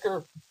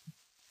maker?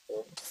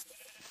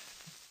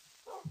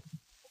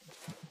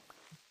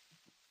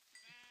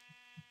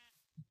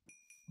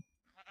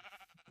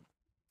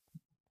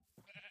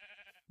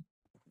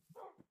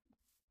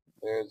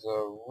 There's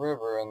a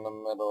river in the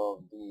middle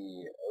of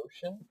the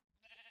ocean?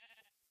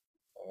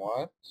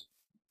 What?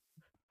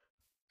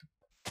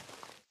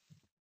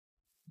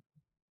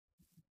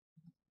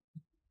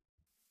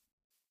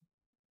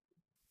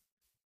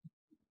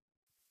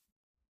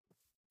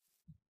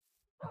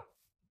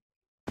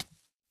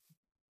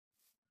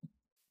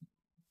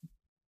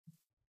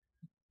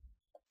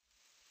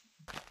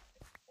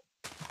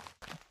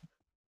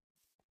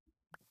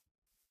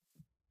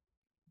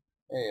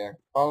 Hey,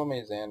 follow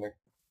me, Zander.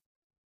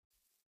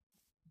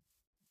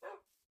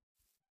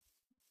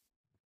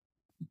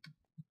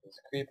 There's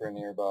a creeper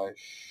nearby.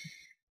 Shh.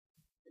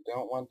 You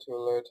don't want to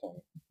alert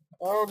him.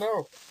 Oh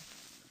no!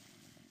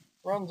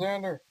 Run,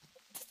 Zander!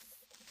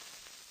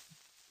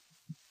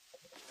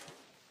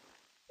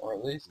 Or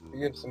at least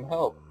be of some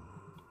help.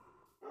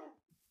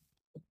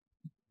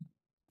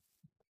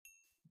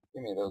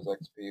 Give me those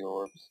XP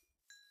orbs.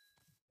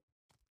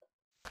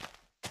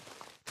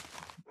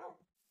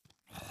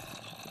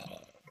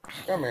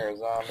 Come here,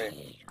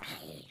 zombie.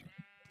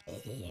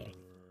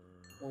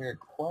 We are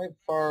quite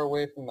far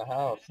away from the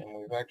house, and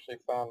we've actually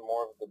found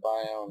more of the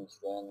biomes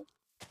than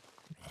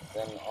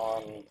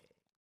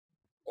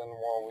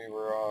while we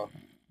were on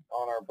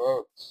our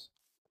boats,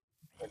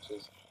 which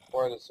is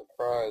quite a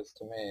surprise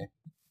to me.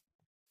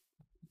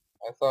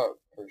 I thought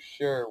for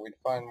sure we'd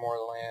find more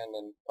land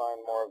and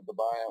find more of the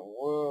biome.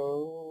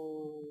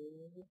 Whoa!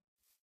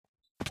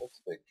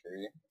 That's a big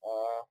tree.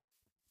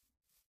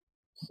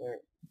 So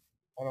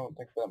I don't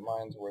think that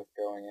mine's worth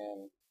going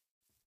in.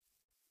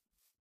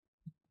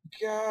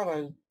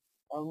 God,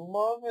 I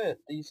love it.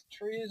 These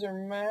trees are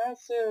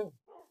massive.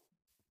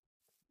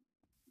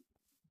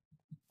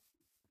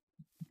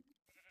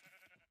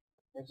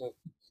 There's a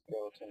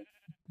skeleton.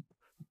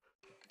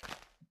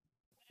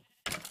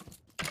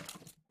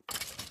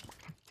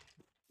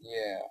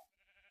 Yeah.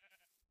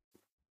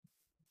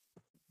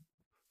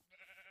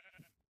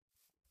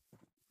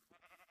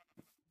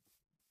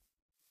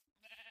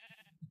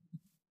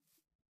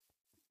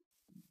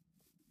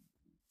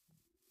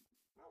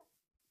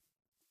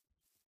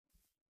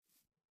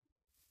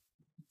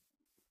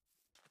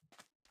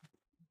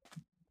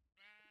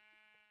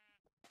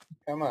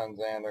 Come on,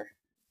 Zander.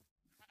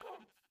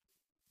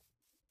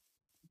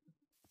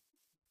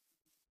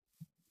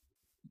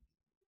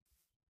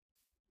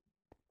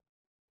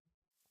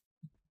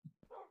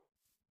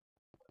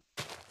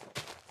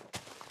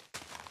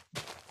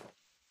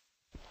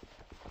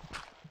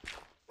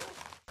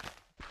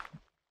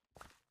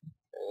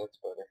 Okay, that's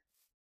better.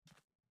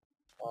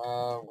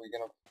 We're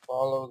gonna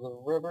follow the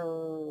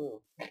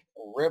river.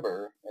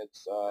 River?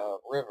 It's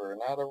river,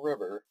 not a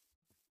river.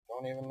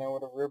 Don't even know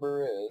what a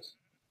river is.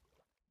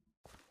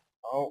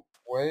 Oh,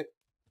 wait.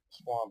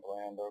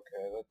 Swampland,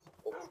 okay,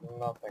 that's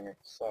nothing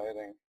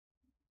exciting.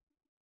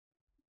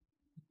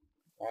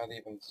 Not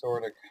even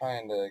sorta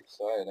kinda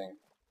exciting.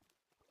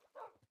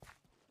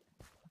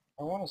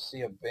 I wanna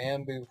see a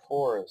bamboo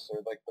forest,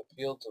 or like the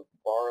fields of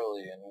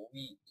barley and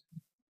wheat.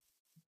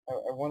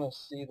 I wanna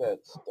see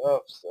that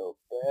stuff so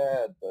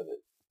bad, but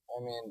I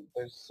mean,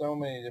 there's so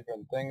many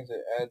different things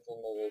it adds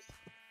into this,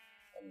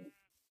 and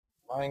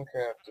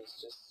Minecraft is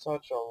just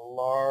such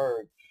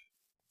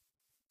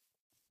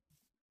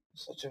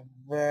a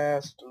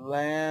vast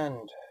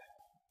land.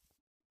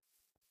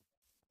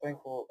 I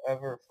think we'll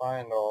ever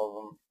find all of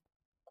them.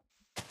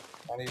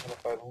 Not even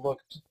if I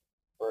looked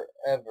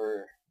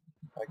forever,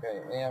 like I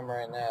am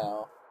right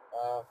now.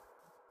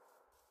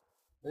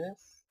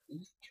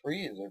 These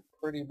trees are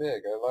pretty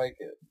big. I like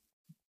it.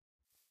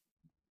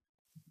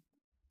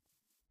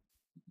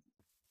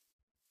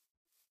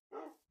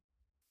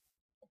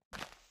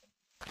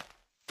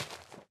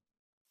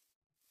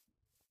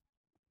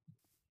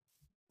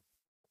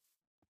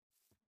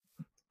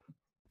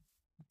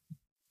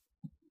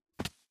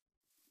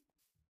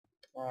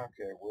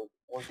 Okay,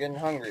 we're getting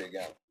hungry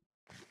again.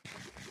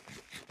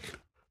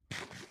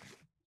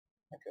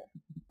 Okay.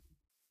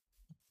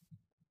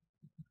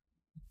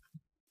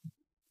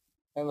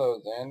 Hello,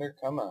 Zander.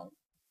 Come on.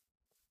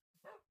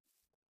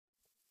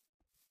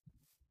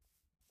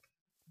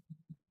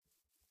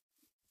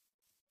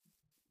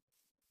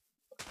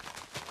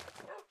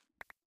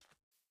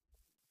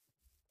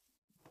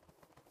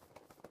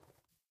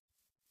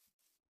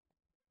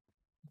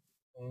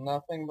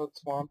 Nothing but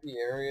swampy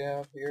area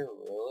out here,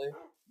 really?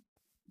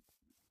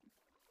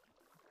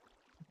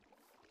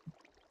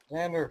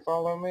 Zander,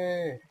 follow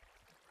me.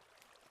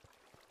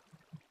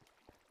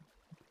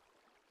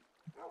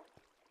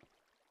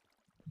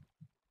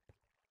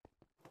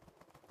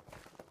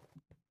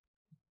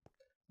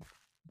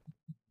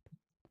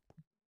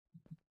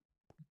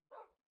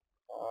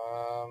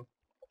 I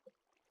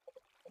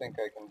think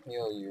I can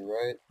heal you,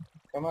 right?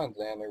 Come on,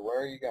 Zander.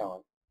 Where are you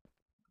going?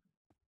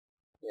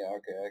 Yeah,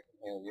 okay, I can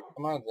heal you.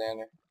 Come on,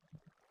 Zander.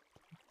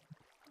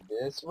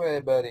 This way,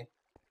 buddy.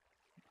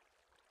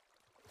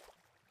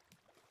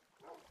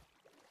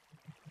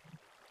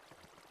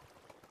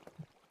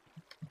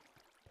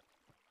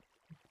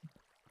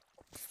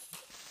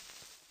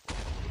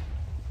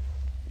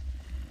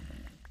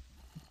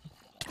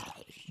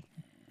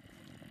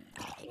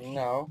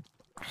 No.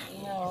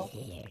 No.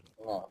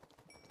 No.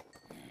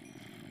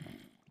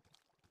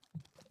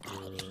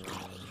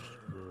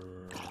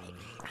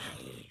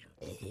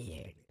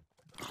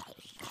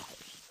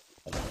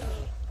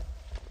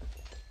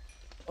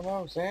 Oh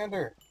no,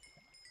 Zander.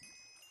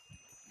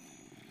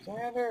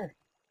 Zander.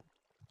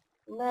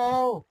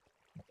 No.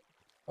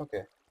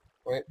 Okay.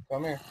 Wait,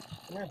 come here.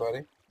 Come here,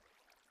 buddy.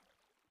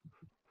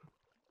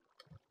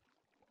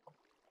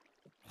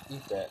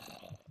 Eat that.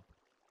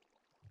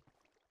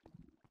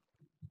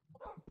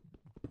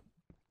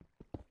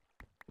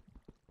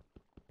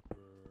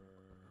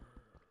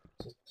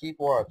 Just keep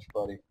watch,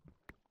 buddy.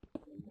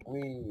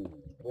 We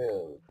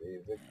will be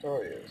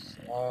victorious.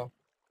 Oh.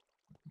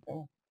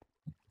 No,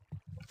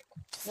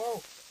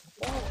 no.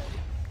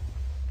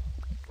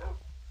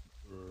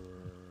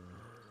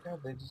 God,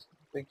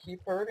 they keep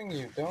hurting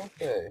you, don't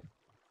they?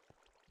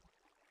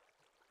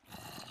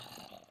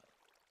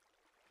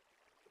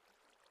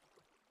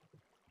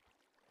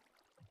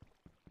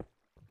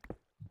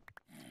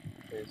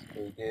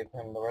 Basically gave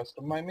him the rest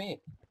of my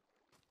meat.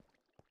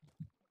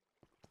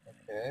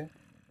 Okay.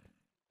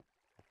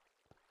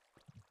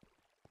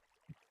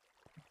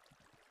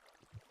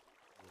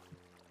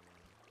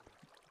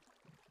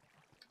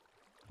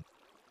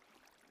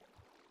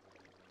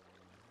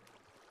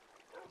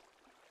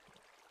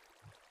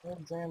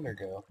 Where'd Zander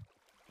go?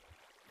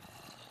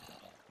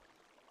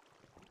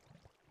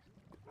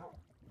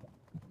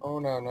 Oh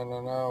no, no,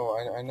 no, no.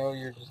 I know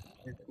you're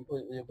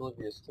completely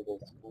oblivious to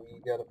this.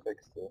 We gotta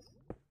fix this.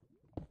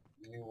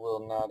 You will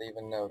not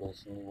even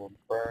notice and you will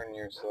burn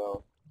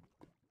yourself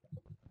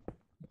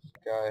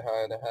sky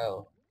high to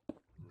hell.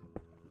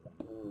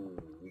 Ooh,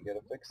 we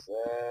gotta fix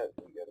that.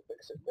 We gotta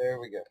fix it. There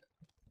we go.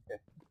 Okay.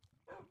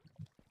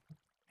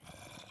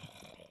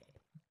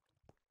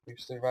 You've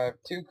survived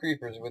 2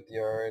 creepers with you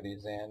already,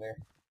 Zander.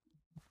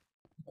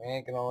 We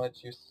ain't gonna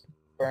let you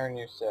burn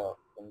yourself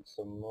in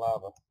some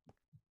lava.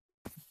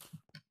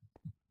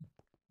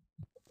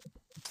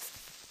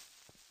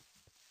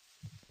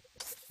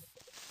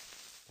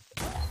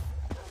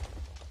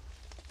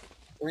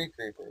 3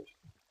 creepers.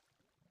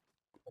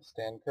 I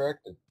stand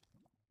corrected.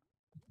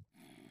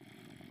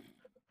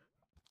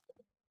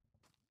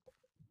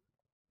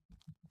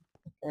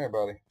 Come here,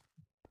 buddy.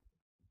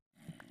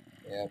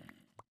 Yep.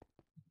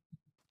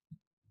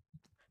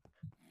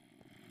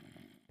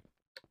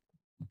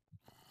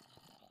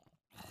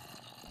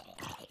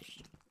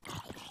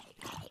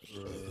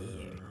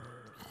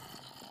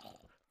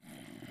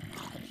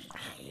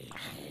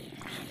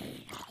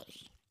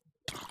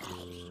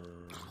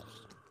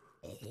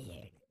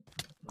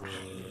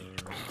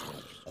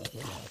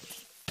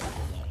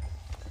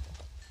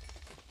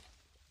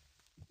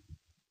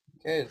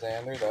 Okay,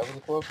 Xander, that was a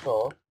close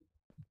call.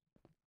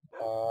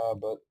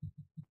 But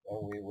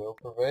we will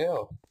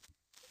prevail.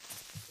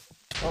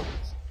 Oh,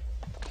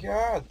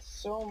 God,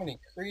 so many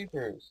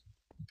creepers.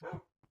 I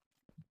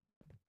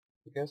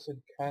guess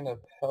it'd kind of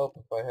help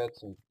if I had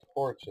some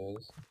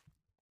torches.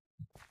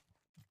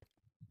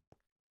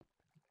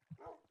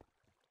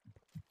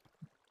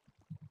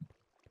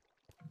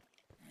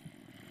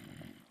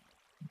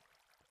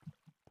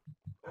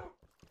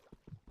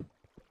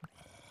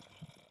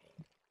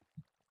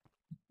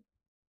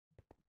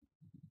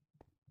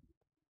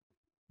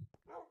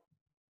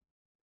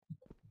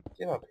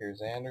 Get up here,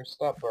 Xander.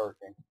 Stop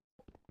barking.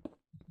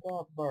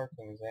 Stop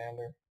barking,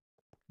 Xander.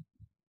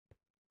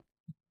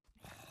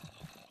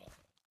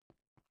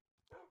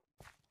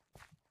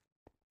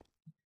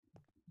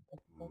 Where the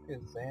fuck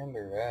is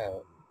Xander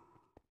at?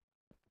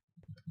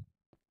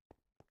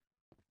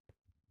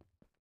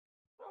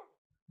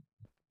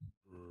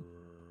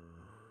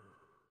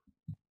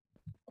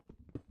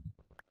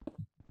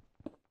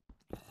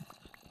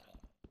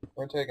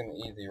 We're taking the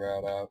easy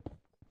route out.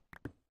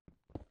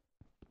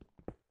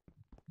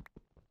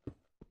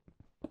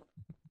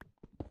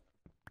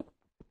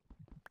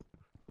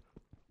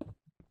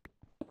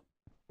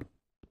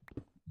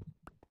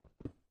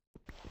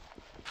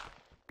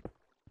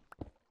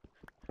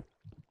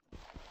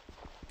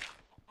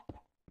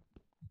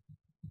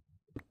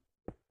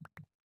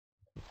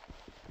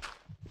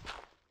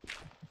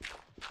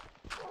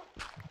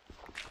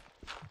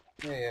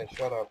 Yeah,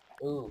 shut up.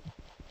 Ooh.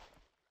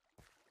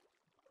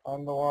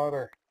 On the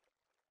water.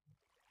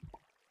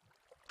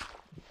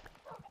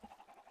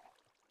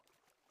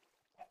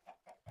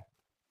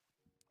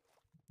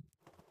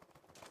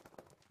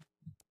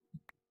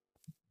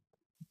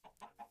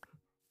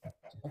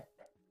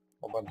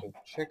 A bunch of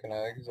chicken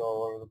eggs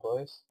all over the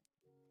place.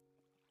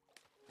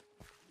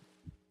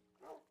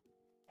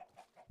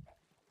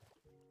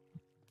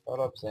 Shut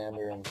up,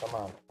 Xander, and come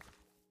on.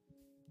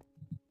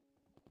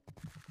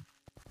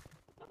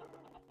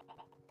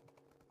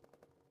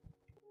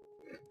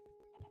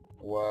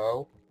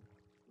 Whoa.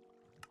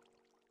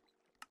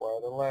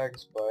 Quite a lag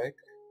spike.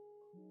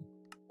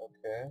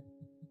 Okay.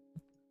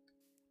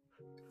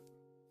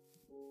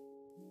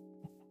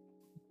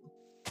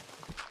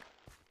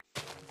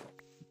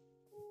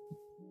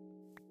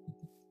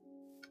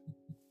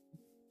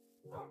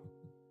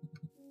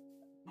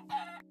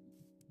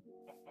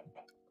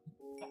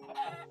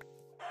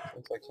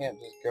 Since I can't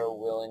just go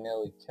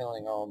willy-nilly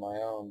killing all my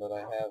own that I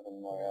have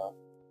in my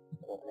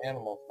little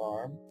animal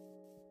farm.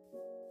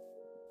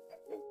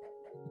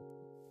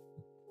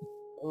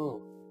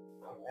 Ooh,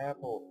 an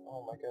apple.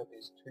 Oh my god,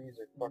 these trees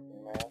are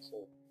fucking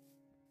massive.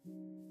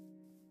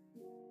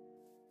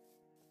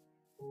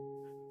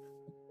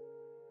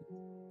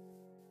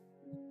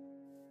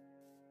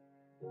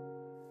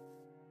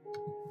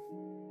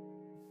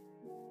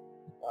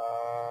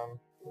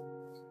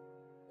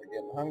 They're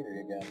getting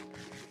hungry again.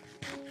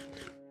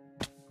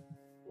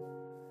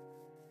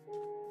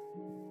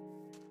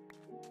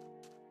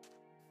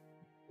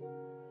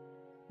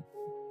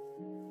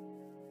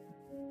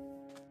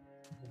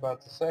 about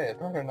to say, it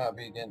better not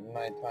be getting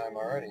nighttime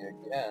already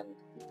again.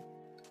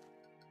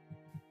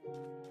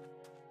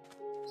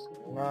 It's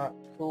not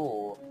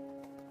cool.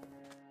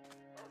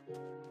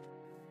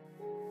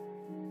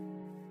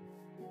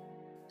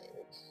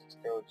 Let's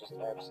go just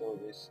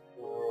absolutely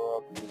screw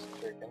up these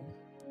chickens.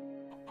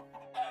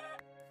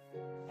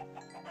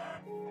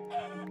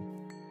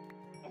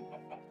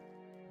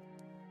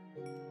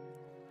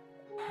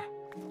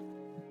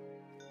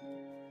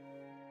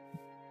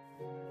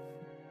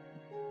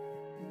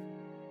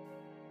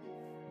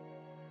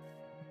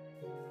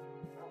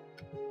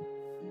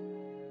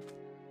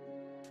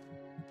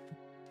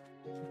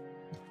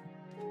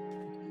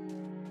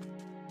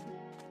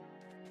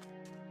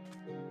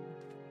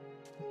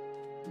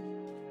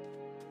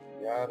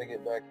 Gotta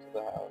get back to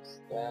the house,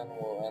 then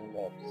we'll end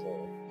the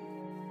episode.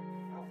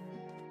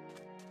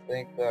 I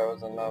think that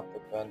was enough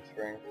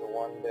adventuring for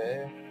one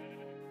day,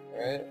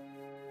 right?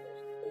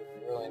 There's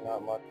really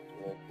not much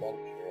to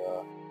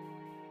adventure,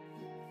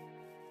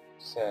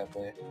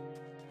 sadly.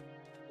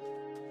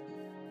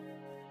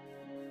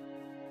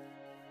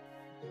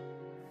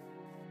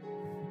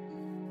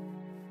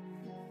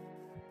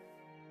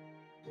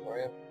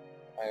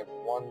 I have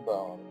one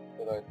bone.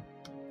 Did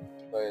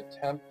I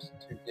attempt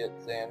to get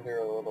Zander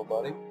a little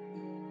buddy?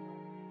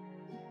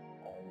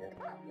 Oh,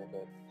 you're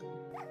dead.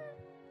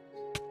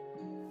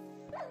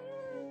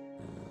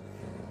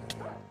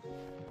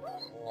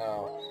 No.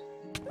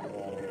 Get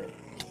out of here.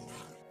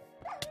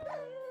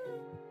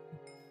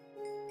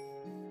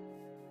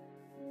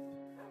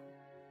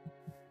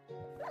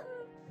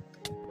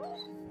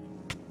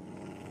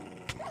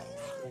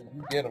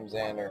 You get him,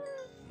 Zander.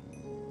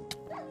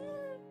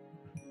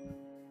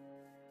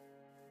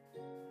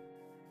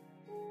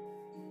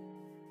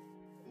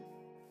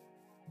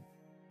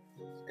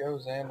 Let's go,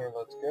 Zander,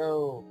 let's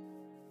go!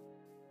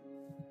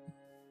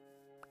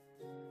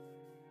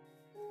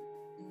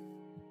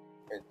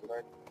 Wait, did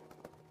I...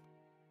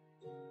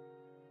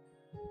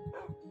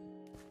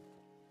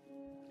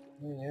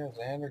 Yeah,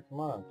 Zander, come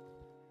on.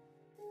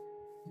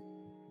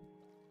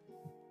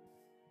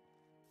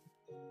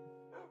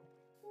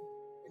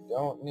 We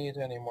don't need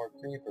any more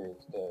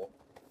creepers to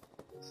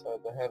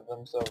decide to have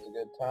themselves a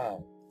good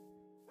time.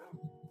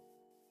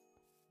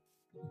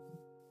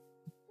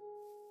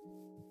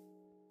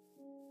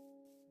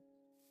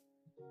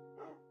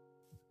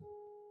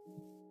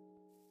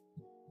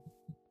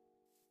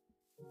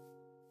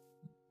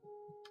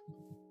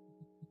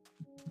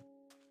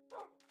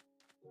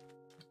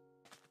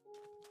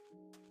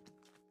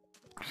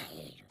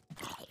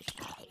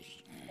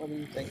 What do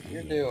you think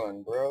you're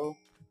doing, bro?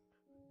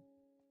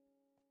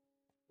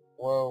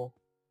 Whoa.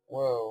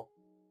 Whoa.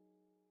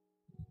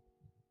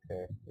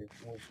 Okay,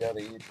 we've got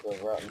to eat the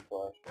rotten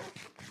flesh.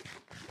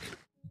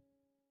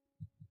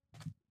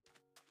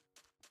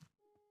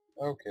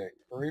 Okay,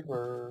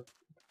 creeper.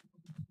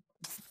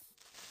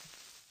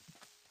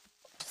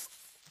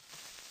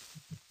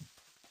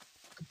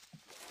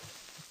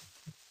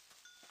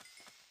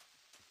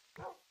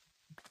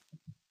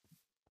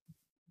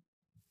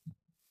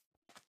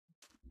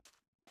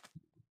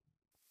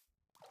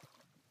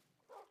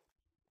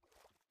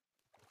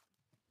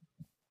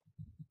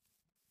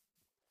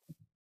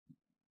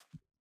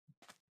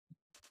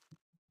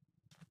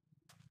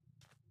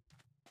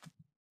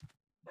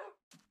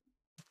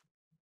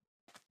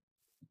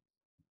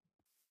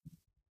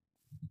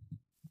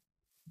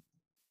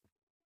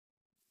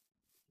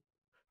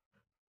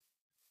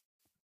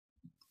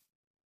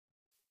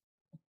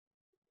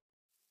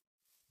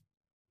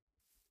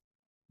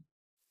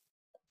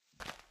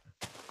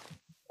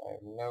 I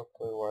have no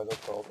clue why they're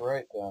called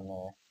right down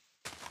there.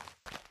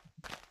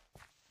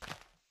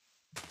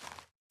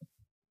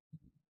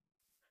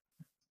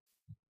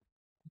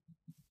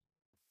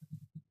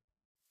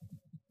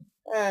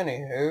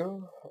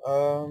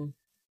 Anywho,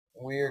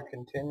 we are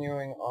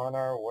continuing on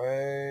our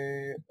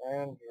way,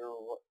 and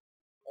oh,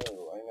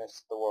 I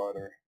missed the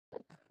water.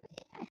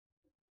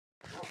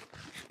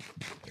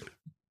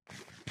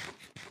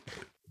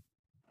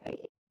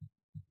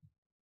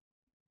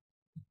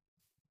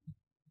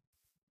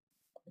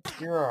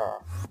 Yeah.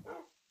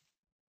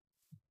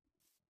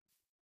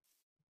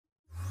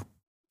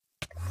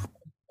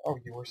 Oh,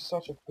 you were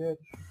such a bitch.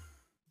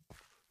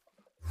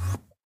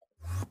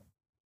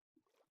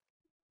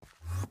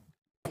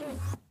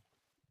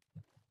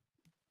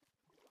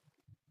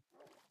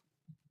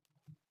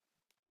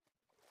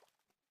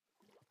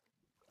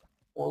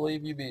 We'll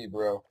leave you be,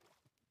 bro.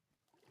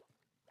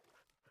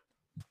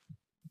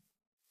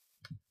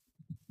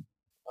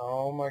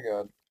 Oh my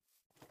god.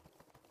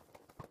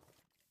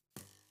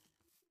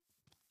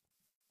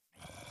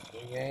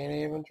 He ain't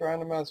even trying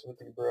to mess with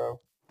you, bro.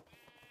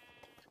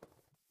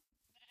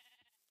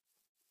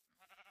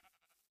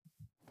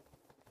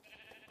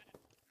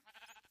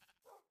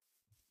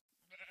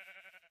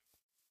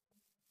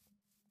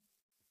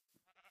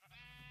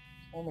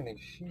 So many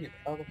sheep.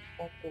 How the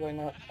fuck did I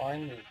not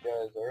find these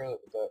guys earlier,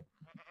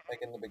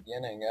 like in the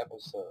beginning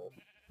episode?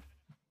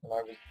 When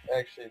I was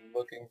actually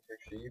looking for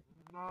sheep.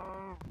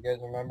 You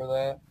guys remember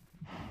that?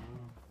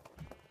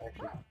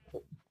 Actually,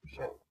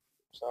 shit.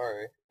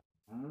 Sorry.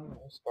 I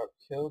just about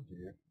killed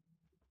you.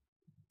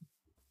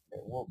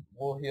 Okay,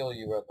 we'll heal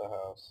you at the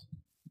house.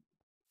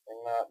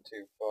 And not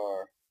too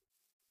far.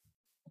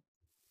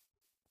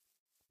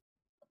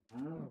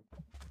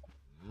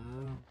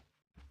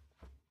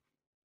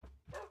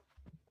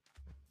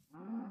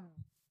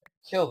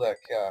 Kill that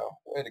cow.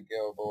 Way to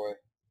go, boy.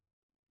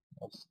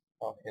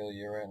 I'll heal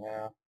you right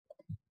now.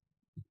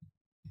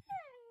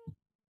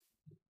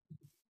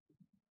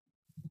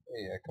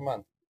 Yeah, come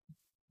on.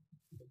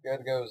 You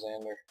gotta go,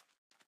 Zander.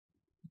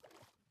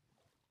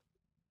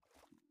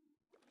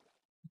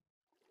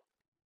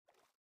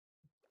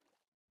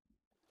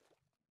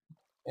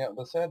 Yeah,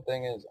 the sad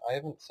thing is, I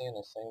haven't seen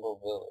a single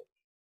village.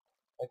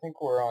 I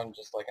think we're on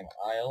just like an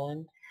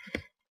island,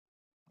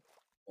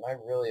 and I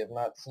really have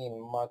not seen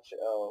much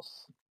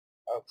else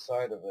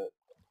outside of it.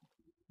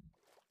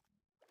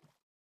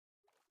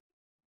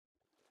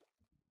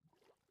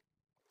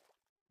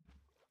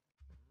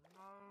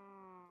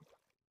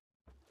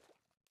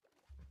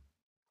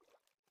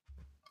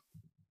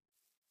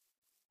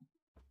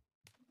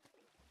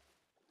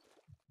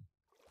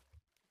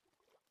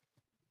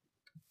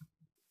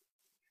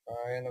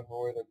 Try and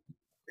avoid a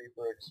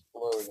creeper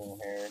explosion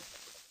here.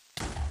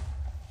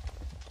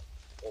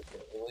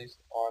 Okay, at least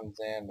on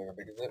Zander,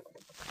 because it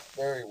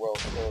very well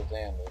kill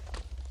Zander.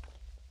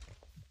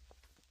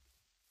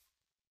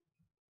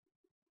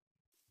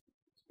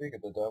 Speak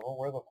of the devil,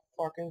 where the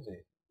fuck is he?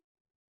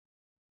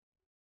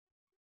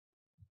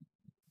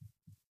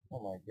 Oh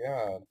my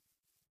god.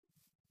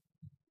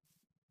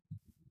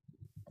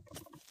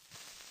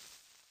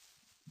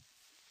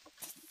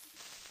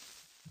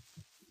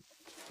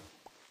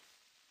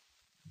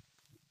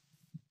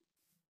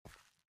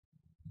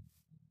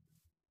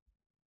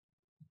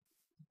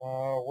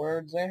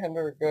 Where'd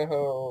Zander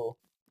go?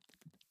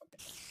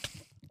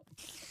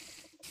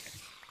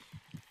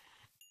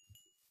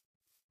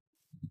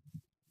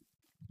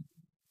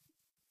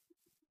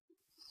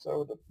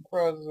 So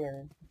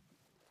depressing.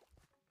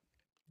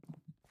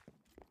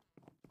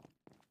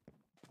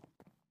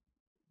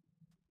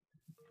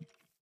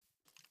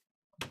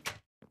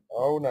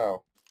 Oh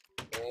no.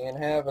 We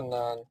ain't having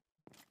none.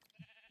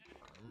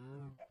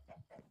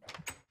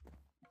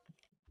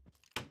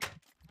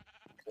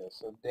 Okay,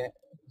 so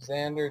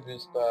Zander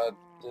just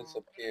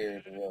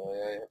disappeared,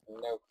 really. I have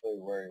no clue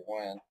where he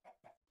went.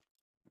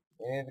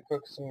 We need to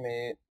cook some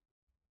meat.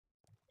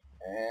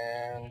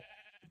 And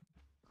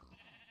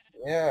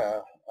yeah,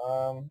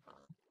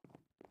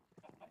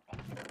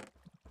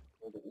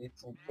 need to eat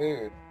some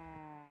food.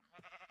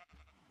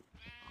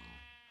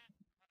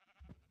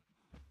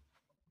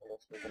 I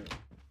guess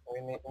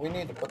we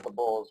need to put the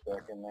bowls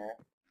back in there.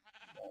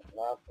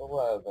 Not the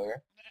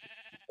leather.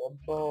 The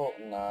bowl,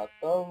 not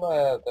the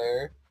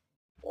leather.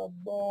 The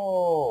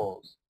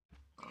bowls.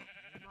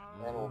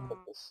 And we'll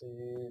put the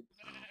seeds.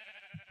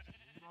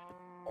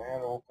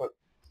 And we'll put,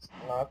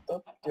 not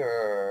the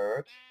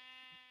dirt.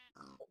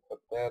 We'll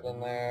put that in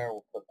there.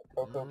 We'll put the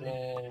cocoa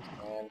beans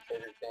and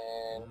sugar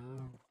cane.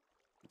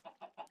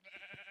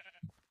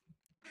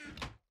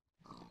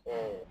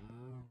 Okay.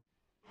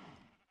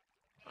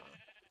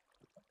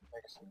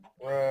 Make some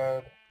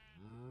bread.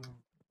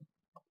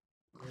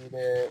 Eat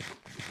it.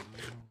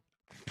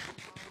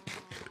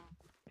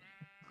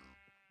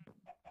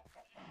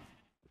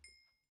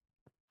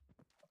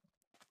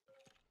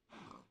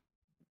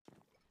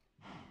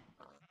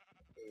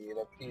 Eat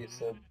a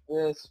piece of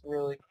this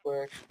really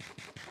quick.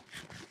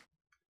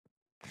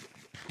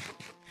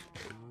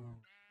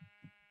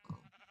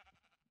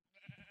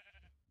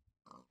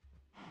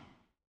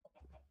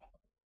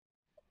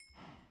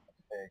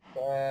 Take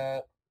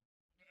that.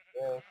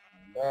 This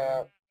and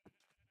that.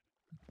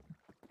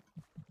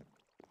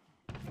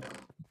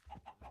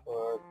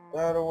 Put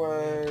that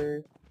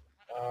away.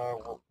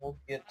 We'll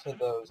get to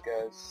those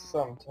guys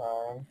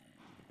sometime.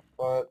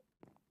 But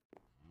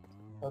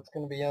that's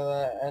going to be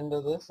the end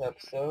of this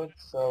episode.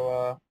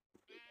 So,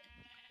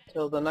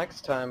 till the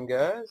next time,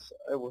 guys,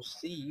 I will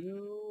see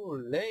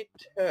you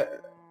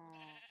later.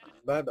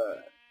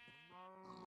 Bye-bye.